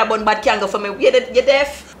that you had a bun bad can go for me. You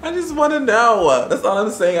deaf? I just want to know. That's all I'm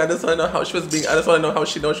saying. I just want to know how she was being. I just want to know how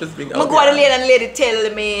she knows she was being obvious. I'm going to lady and lady tell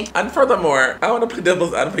me. And furthermore, I want to play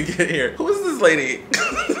devil's advocate here. Who is this lady?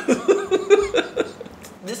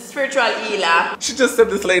 This spiritual healer. She just said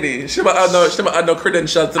this lady. She might have no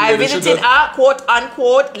credentials to the I lady. visited a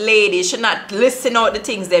quote-unquote lady. She not listen out the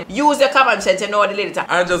things them. Use your common sense and know what the lady talk.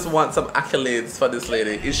 I just want some accolades for this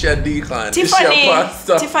lady. Is she a deacon? Tiffany, is she a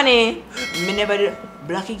pastor? Tiffany, me never did.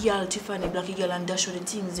 Blacky girl, Tiffany, blacky girl, and dash with the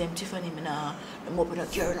things them. Tiffany, me nah. I'm open a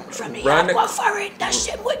girl from me. Run, go for it. Dash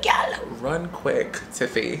them with girl. Run quick,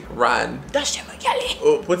 Tiffy. Run. Dash them with girl.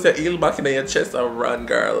 Oh, put your heel back in your chest and run,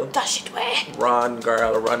 girl. Dash it way. Run,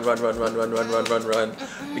 girl. Run.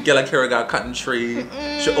 The girl like Kara got cotton tree.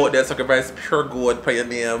 She out there sacrifice pure gold for your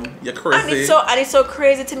name. You're crazy. And it's so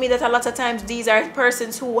crazy to me that a lot of times these are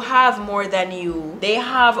persons who have more than you. They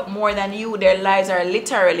have more than you. Their lives are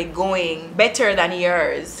literally going better than yours.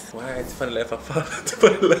 Why? Tiffany left a fall.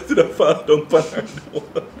 Tiffany left a fall down for her.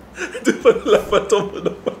 Tiffany left a tumble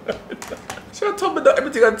down for her. She had tumbled down,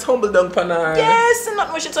 everything had tumbled down for her. Yes, and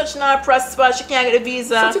not when she touch now prosper, she can't get the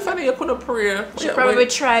visa. So Tiffany, you couldn't pray. She probably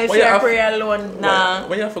tried if you pray alone. Nah.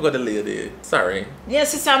 When you forgot the lady, sorry.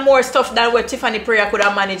 Yes, it's some more stuff than what Tiffany prayer could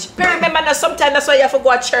have managed. But remember that sometimes that's why you have to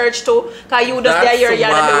go to church too. Because you just there, you're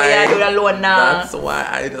not do it alone now. That's why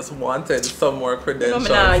I just wanted some more credentials.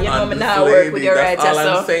 You know me now work with your right. That's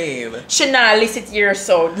all I'm saying. She not listen to your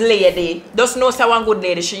soul, lady. Just know someone good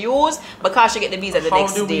lady she use because she get the visa the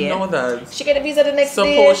next day. How do we know that? She get the visa the next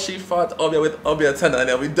day. Suppose she fought Obia with Obia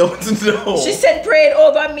Tanaania. We don't know. She said prayed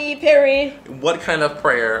over me, Perry. What kind of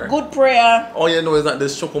prayer? Good prayer. All you know is not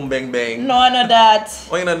this chokum bang bang. No, I know that.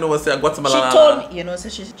 All you know is Guatemala. She told me, you know, so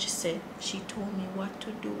she said she told me what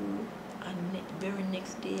to do, and the very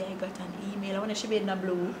next day I got an email. I want to she be in the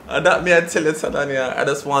blue. And that me I tell you, Tanaania, I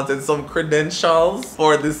just wanted some credentials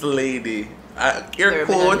for this lady. Air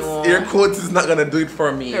quotes is not gonna do it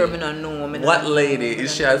for me. What lady?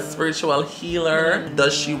 Is she a spiritual healer?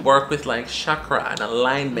 Does she work with like chakra and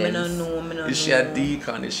alignment? Is she a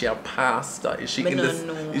deacon? Is she a pastor? Is she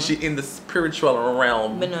in the spiritual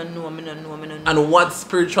realm? And what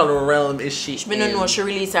spiritual realm is she in? I don't know. She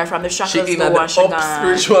released her from the chakras. She in the up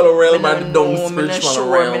spiritual realm or the down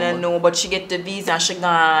spiritual realm? I don't know, but she get the visa. She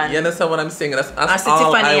gone. You understand what I'm saying? That's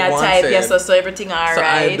all Tiffany I wanted. type, yes, so everything alright. So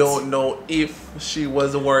I don't know if she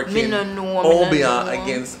was working Obia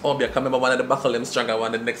against Obia. Because remember one of the buckle them stronger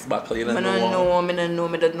one the next buckle. You don't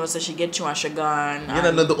know. So she get you and she gone. You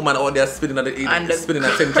don't know the woman out there spinning at spinning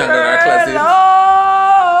a 10 candle in her closet.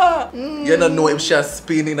 You don't know if she's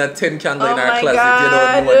spinning a 10 candle in her closet. God. You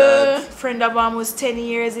don't know that. Friend of mine was 10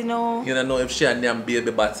 years, you know. You don't know if she and them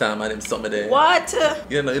baby bottom and him something there. What?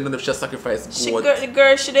 You don't know if she sacrificed goat. The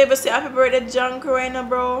girl should ever say happy birthday John Corona,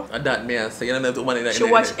 bro. And that me I say, you don't know if the woman in that. She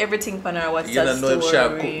watch everything on her WhatsApp. You don't know if she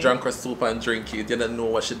cook drunk her soup and drink it. You don't know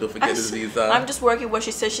what she do for get the visa. I'm just working what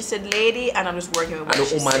she said. She said lady, and I'm just working with what she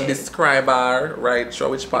said. And the woman describe her, right?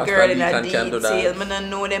 Show which pastor girl in can do that. I don't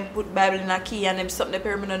know them put Bible in a key and them something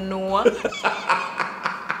the I don't know.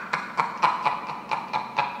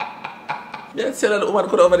 Yeah, tell the woman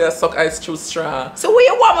could over there suck ice through straw. So what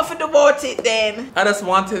you want me for do about it then? I just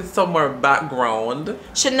wanted some more background.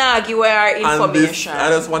 Shanagi, where our information? I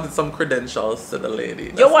just wanted some credentials to the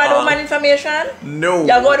lady. You want the woman information? No. You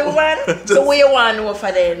got the woman? So what you want to know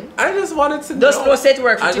for then? I just wanted to know. Just no set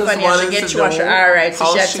work for Tiffany and she get you and she alright, so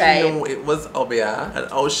how she knew it was obvious and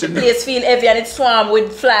how she the knew. place feel heavy and it swarm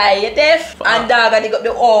with fly, you deaf? And dog and they got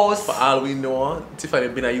the house. For all we know, Tiffany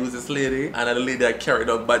been a use this lady and the lady that carried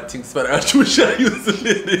out bad things for her and she use the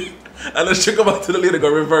lady. And then she come back to the lady go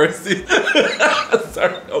reverse it.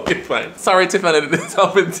 Sorry, okay, fine. Sorry, Tiffany, this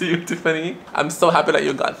happened to you, Tiffany. I'm so happy that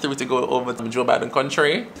you got through to go over to Joe Biden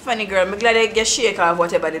country. Tiffany girl, I'm glad I get shake off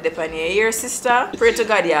whatever they depend on your sister. Pray to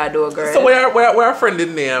God, yeah, though, girl. So where our friend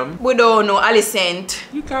in name? We don't know, Alicent.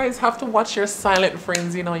 You guys have to watch your silent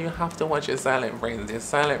friends, you know, you have to watch your silent friends. Your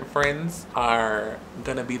silent friends are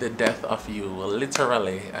gonna be the death of you,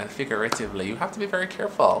 literally and figuratively. You have to be very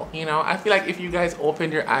careful. You know, I feel like if you guys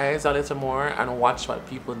opened your eyes a little more and watched what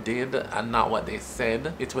people did and not what they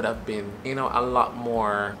said, it would have been, you know, a lot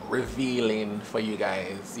more revealing for you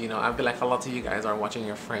guys. You know, I feel like a lot of you guys are watching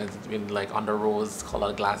your friends with like under rose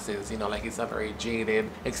colored glasses, you know, like it's a very jaded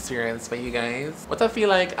experience for you guys. But I feel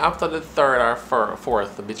like after the third or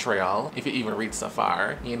fourth betrayal, if you even reach so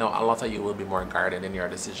far, you know, a lot of you will be more guarded in your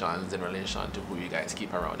decisions in relation to who you guys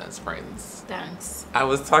keep around as friends. Thanks. I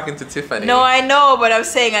was talking to Tiffany. No, I know, but I'm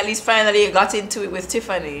saying at least finally you got into it with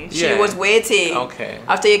Tiffany. She was waiting. Okay.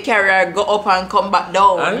 After you carry her, go up and come back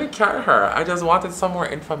down. I didn't carry her. I just wanted some more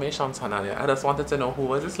information on Tanaania. I just wanted to know who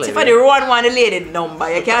was this lady. Tiffany, Ron want the lady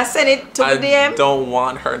number. You can't send it to the DM. I don't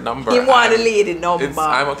want her number. You want the lady number.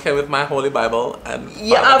 I'm okay with my Holy Bible and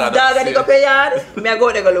you have dog and you go pay yard? Me I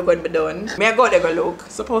go there go look when me done. Me I go there go look.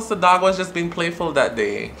 Suppose the dog was just being playful that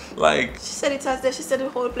day. Like she said it as there. She said the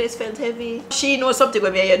whole place felt heavy. She knows something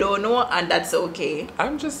with me you don't know, and that's okay.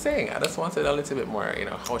 I'm just saying, I just wanted a little bit more, you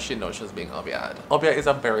know, how she knows she was being obvious. Obvious is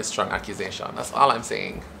a very strong accusation. That's all I'm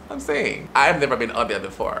saying. I've never been obvious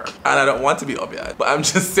before, and I don't want to be obvious, but I'm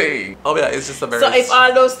just saying, obvious is just a very. So if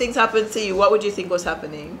all those things happened to you, what would you think was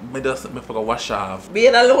happening? Me forgot wash off.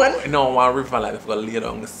 Being alone? No, one river like I forgot lay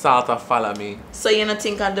down. The salt of follow me. So you don't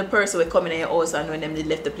think of the person will come in your house and when them they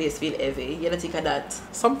left the place feel heavy? You don't think of that?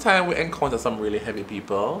 Sometimes we encounter some really heavy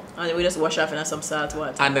people, and then we just wash off in some salt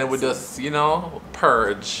water. And then we just, you know,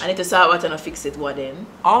 purge. I need to salt water and fix it. What then?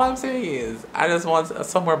 All I'm saying is, I just want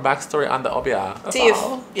some more backstory on the obia. That's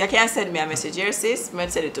all. You can't send me a message here, sis. I'm gonna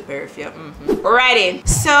send it to Perifia. Righty.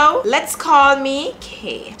 So let's call me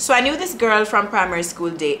Kay. So I knew this girl from primary school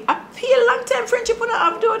day. A long time friendship on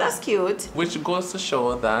have though. That's cute. Which goes to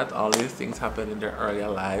show that all these things happen in their earlier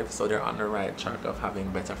life, so they're on the right track of having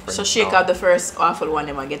better friends. So shake out the first awful one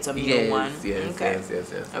and get some new one. Yes.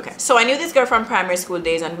 Okay. So I knew this girl from primary school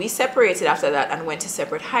days and we separated after that and went to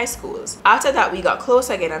separate high schools. After that we got close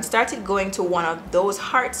again and started going to one of those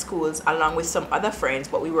heart schools along with some other friends,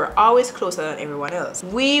 but we were always closer than everyone else.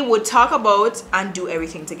 We would talk about and do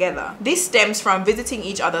everything together. This stems from visiting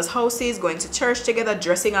each other's houses, going to church together,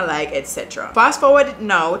 dressing alike, etc. Fast forward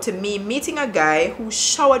now to me meeting a guy who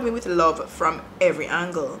showered me with love from every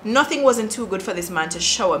angle. Nothing wasn't too good for this man to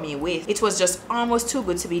shower me with. It was just almost too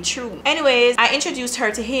good to be true. Anyways, I introduced her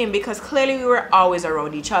to him because clearly we were always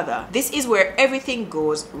around each other. This is where everything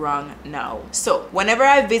goes wrong now. So whenever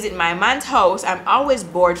I visit my man's house, I'm always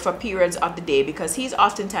bored for periods of the day because he's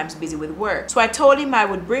oftentimes busy with work. So I told him I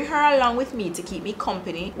would bring her along with me to keep me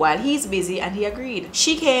company while he's busy, and he agreed.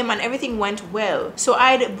 She came and everything went well. So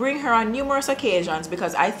I'd bring her on numerous occasions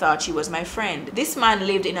because I thought she was my friend. This man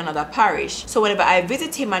lived in another parish, so whenever I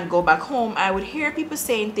visit him and go back home, I would hear people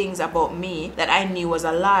saying things about me that I knew was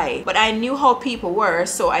a lie. But I knew how people were,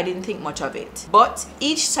 so I didn't think much of it. But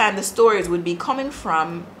each time the stories would be coming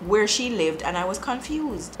from where she lived and I was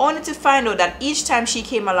confused. Only to find out that each time she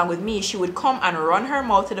came along with me, she would come and run her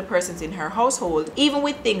mouth to the persons in her household, even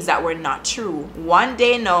with things that were not true. One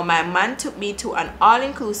day now, my man took me to an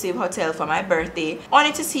all-inclusive hotel for my birthday,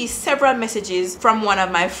 only to see several messages from one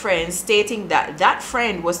of my friends stating that that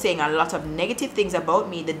friend was saying a lot of negative things about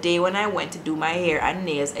me the day when I went to do my hair and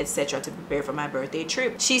nails, etc. to prepare for my birthday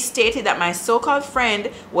trip. She stated that my so-called friend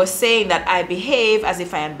was saying that I behave as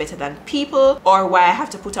if I am better than people, or why I have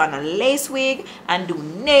to put on a lace wig and do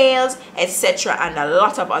nails, etc. and a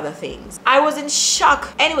lot of other things. I was in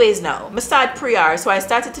shock. Anyways, now I started prayer, so I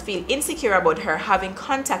started to feel insecure about her having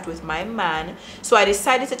contact with my man, so I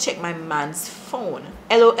decided to check my man's phone.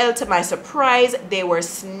 LOL, to my surprise, they were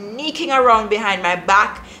sneaking around behind my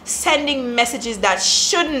back, sending messages that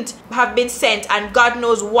shouldn't have been sent, and God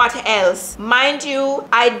knows what else. Mind you,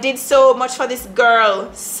 I did so much for this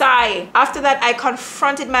girl. Sigh. After that, I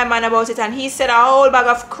confronted my man about it, and he said a whole bag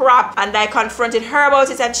of of crap, and I confronted her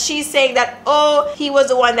about it, and she's saying that, oh, he was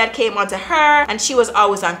the one that came onto her and she was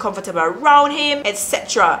always uncomfortable around him,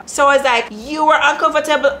 etc. So I was like, you were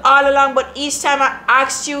uncomfortable all along, but each time I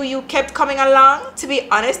asked you, you kept coming along. To be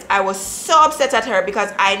honest, I was so upset at her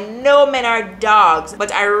because I know men are dogs,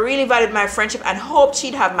 but I really valued my friendship and hoped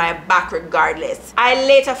she'd have my back regardless. I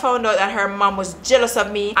later found out that her mom was jealous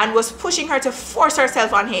of me and was pushing her to force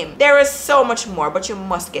herself on him. There is so much more, but you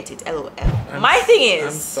must get it. LOL. My thing is,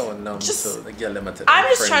 I'm so numb to the girl limited. I'm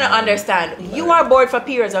just trying to understand. Like, you are bored for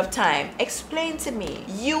periods of time. Explain to me.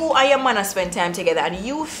 You and your man have spent time together and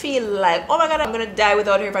you feel like, oh my god, I'm gonna die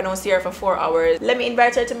without her if I don't see her for 4 hours. Let me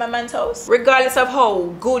invite her to my man's house. Regardless of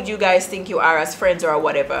how good you guys think you are as friends or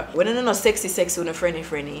whatever. When you know sexy with a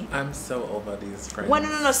friendly. I'm so over these friends. When you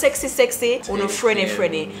know sexy with a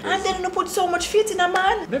friendly. And then you put so much faith in a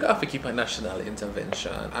man. You have to keep a national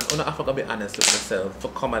intervention. And I have to be honest with myself for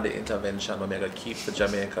come at the intervention when I gotta keep to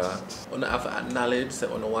Jamaica. I have to acknowledge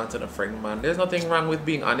that I want a friend man. There's nothing wrong with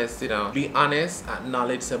being honest, you know. Be honest,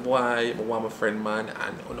 acknowledge say boy, I want my friend man,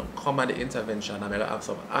 and come at the intervention and I gotta have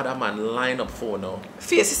some other man line up for now.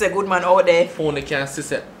 Face is a good man out there. For you can see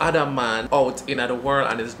say other man out in the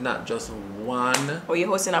world and it's not just one. Or you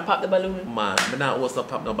hosting a pop the balloon? Man, I'm not hosting a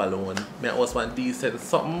pop no balloon. I host one decent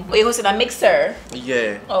something. Or you hosting a mixer?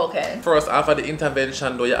 Yeah. Oh, okay. First, after the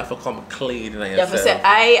intervention though, you have to come clean in yourself. You have to say,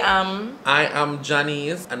 I am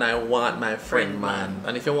Johnny's and I want my friend man.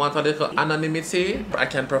 And if you want a little anonymity, I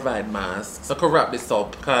can provide masks. So could wrap this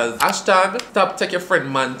up because hashtag stop take your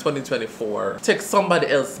friend man 2024. Take somebody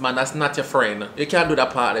else man that's not your friend. You can't do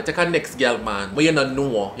that part. Take a next girl man but you don't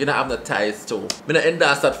know. You don't have no ties to. Me not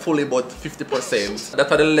endorse that fully but 50%. That's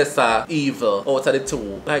the lesser evil out of the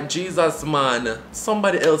two. Like Jesus man,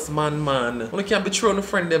 somebody else man. When you can't betray on a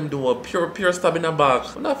friend them do a pure stab in the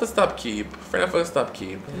back. You don't have to stop keep. Friend have to stop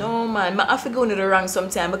keep. No man, I have to go into the wrong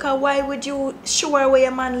sometime because why would you show her where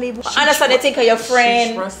your man live? Understand they think of your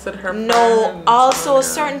friend. She trusted her no, friend, also Tanaania.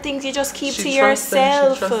 certain things you just keep She to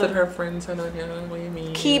yourself. She trusted her friend, Tanaania. What do you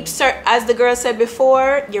mean? Keep as the girl said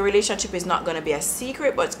before, your relationship is not gonna be a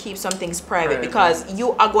secret, but keep some things private because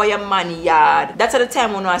you are going your man yard. That's at the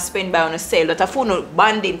time when I spend by on a sale. That a phone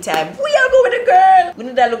bonding time. We are go with the girl. We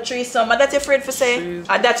need that look threesome. And that's your afraid for say. And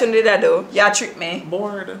that's when did that though. Yeah, trick me.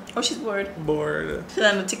 Bored. Oh, she's bored. Bored. She's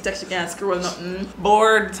on the TikTok. She can't scroll nothing.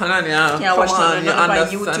 Bored, Tanaania. Can't watch nothing on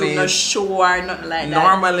understand YouTube, no show or nothing like that.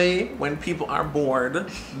 Normally, when people are bored,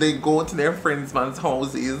 they go to their friends' man's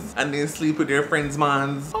houses and they sleep with their friends'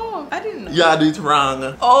 mans. Oh, I didn't know. Yeah, do it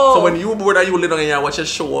wrong. Oh. So when you bored and you little and you watch a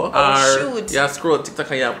show or shoot. you scroll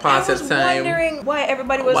TikTok and you pass your time. I was wondering why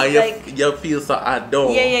everybody was why like... you feel so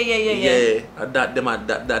adore. Yeah.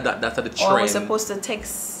 That's the trend. Or we're supposed to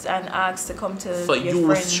text and ask to come to so your you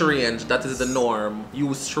friend. strange, that is the norm.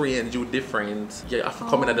 You strange, you different. You have to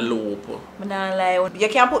come in at the loop. But now, like, you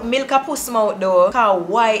can't put milk a puss mouth though. Cause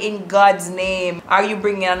why in God's name are you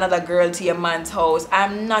bringing another girl to your man's house?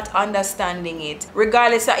 I'm not understanding it.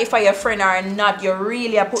 Regardless of if I your friend or not, you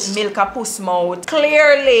really are put milk a puss mouth.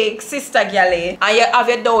 Clearly, sister galley. And you have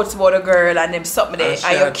your doubts about the girl and them something there.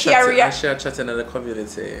 And you carry her. And she chatting in the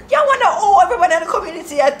community. You wonder, oh, everybody in the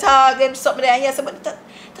community attack them something there. And you say, but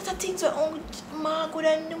that's a thing so oh, man, good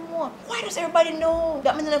and no more. Why does everybody know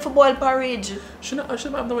that means for boil porridge? She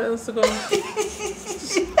have nowhere else to go.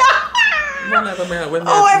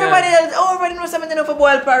 Everybody knows something for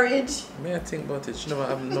boil porridge. May I think about it? She never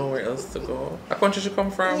have nowhere else to go. A country she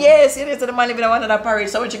come from? Yes, you know, so the man living in one of that porridge.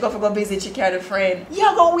 So when she go for go visit, she carry a friend. You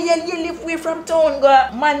go where you live away from town, go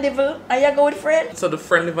Mandeville, and you go with friend. So the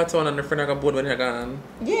friend live at town and the friend go board when you're gone?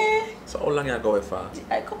 Yeah. So how long you go with her?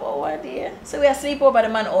 I come over there. So we are sleep over the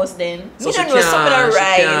man house then. So she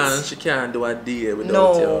can't, she can't do a day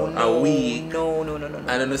without you. A week. No. And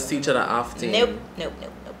then we see each other often. Nope.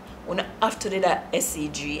 We don't have to do that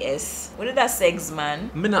SCGS. We do that sex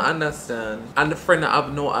man. Me not understand. And the friend not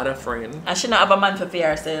have no other friend. And she not have a man for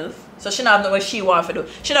herself. So she not know what she want to do.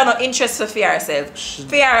 She not no interest for herself.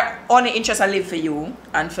 Fear only interest to live for you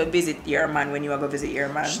and for visit your man when you are go visit your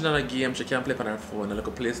man. She not a game, she can't play on her phone. A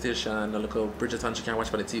little PlayStation, a little Bridgerton she can't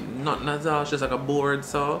watch on the TV. Nothing at all. She's like a bored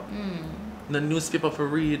so. The newspaper for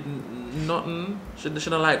read, nothing. She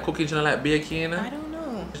don't like cooking, she don't like baking. I don't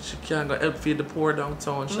know. She can't go help feed the poor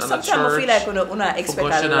downtown. She Sometimes I feel like una expect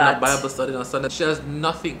a she lot. a Bible study on Sunday. She has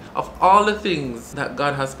nothing. Of all the things that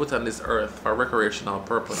God has put on this earth for recreational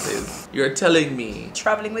purposes, you're telling me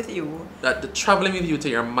Traveling with you. that the traveling with you to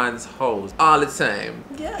your man's house all the time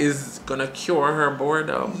Yeah. is gonna cure her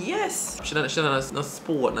boredom. Yes. She not no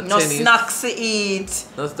sport, no No tennis, snacks to eat.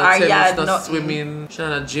 no Or tennis, yeah, no nothing. swimming. She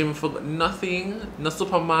not a gym for nothing. No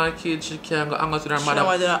supermarket. She can't go hang out with her She mother. don't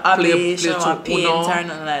want to do no hobby, she don't to want to paint Uno. or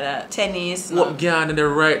nothing like that. Tennis. No. What girl in the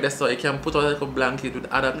right there so you can put out like a blanket with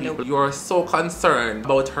other people. Nope. You are so concerned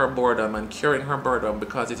about her boredom and curing her boredom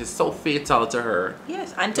because it is so fatal to her.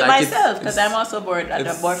 Yes, and to Like, myself, because it's- I'm also bored at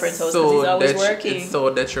the It's boyfriend's house because he's always working. It's so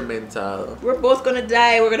detrimental. We're both gonna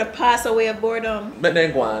die. We're gonna pass away of boredom. But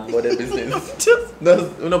then go on about the business.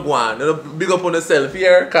 No go on. No big up on yourself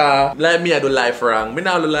here. Cause like me I do life wrong. Me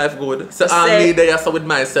now do life good. So I'm me there so with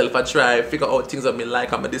myself I try figure out things that me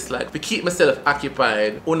like and me dislike. To keep myself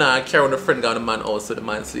occupied. Una carry on a friend down the man house so the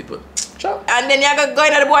man sleep with. Ciao. And then you're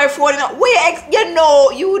going to the boy phone, you know, you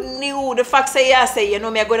know, you knew the fact say yeah, say, you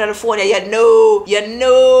know, me I going to the phone, you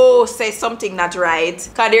know, say something not right.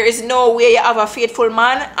 Because there is no way you have a faithful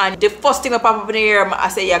man and the first thing that pop up in the ear, I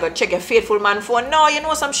say, you go check your faithful man phone. No, you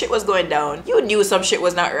know some shit was going down. You knew some shit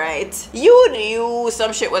was not right. You knew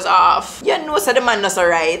some shit was off. You know so the man not so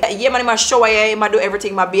right. Yeah, man, he must show you, he must do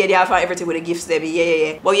everything, my baby, have everything with the gifts, baby.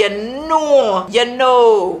 Yeah. But you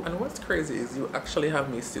know. And what's crazy is you actually have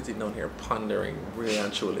me sitting down here pondering really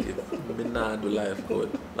and truly if me nah do life good.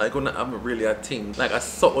 Like when I have really a thing. Like I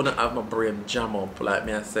saw when I have my brain jam up like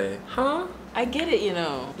me I say, huh? I get it, you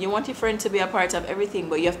know. You want your friend to be a part of everything,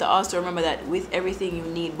 but you have to also remember that with everything you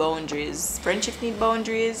need boundaries. Friendships need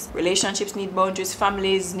boundaries, relationships need boundaries,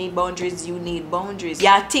 families need boundaries, you need boundaries.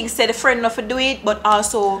 Yeah, things say the friend not to do it, but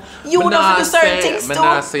also you not to do certain things too. I'm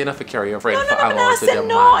not saying not to carry your friend for I'm not saying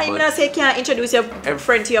no. I'm not saying you can't introduce your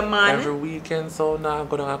friend to your man. Every weekend, so now I'm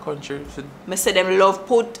going to a country. I say them love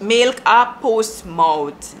put milk up post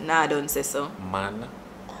mouth. Nah, don't say so. Man.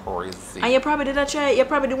 Crazy. And you probably did that try. You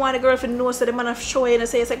probably want a girl to know so the man have show you and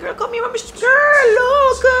say, girl, come here, girl,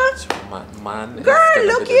 look. Man, girl,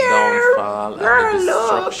 look here. Downfall girl, and the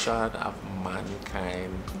look. destruction of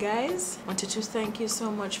mankind. Guys, I wanted to thank you so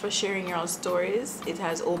much for sharing your stories. It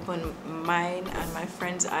has opened mine and my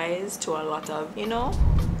friends' eyes to a lot of, you know,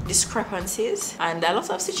 discrepancies and a lot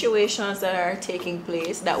of situations that are taking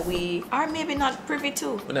place that we are maybe not privy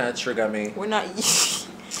to. When that trigger me. We're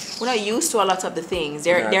not used to a lot of the things.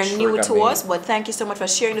 They're new to us, but thank you so much for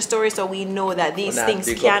sharing the story so we know that these things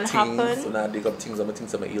can happen. When I dig up things, I'm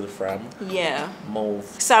things I'm heal from. Yeah. Move.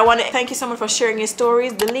 So I want to thank you so much for sharing your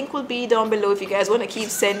stories. The link will be down below if you guys want to keep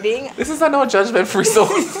sending. This is a no judgment free zone.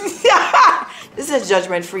 This is a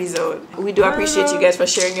judgment-free zone. We do appreciate you guys for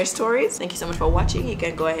sharing your stories. Thank you so much for watching. You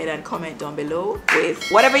can go ahead and comment down below with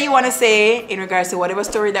whatever you want to say in regards to whatever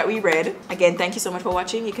story that we read. Again, thank you so much for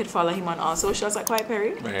watching. You can follow him on all socials at Quiet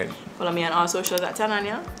Perry. Right. Follow me on all socials at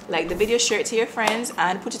Tanaania. Like the video, share it to your friends,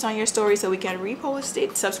 and put it on your story so we can repost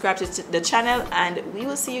it. Subscribe to the channel, and we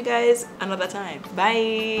will see you guys another time.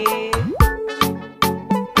 Bye.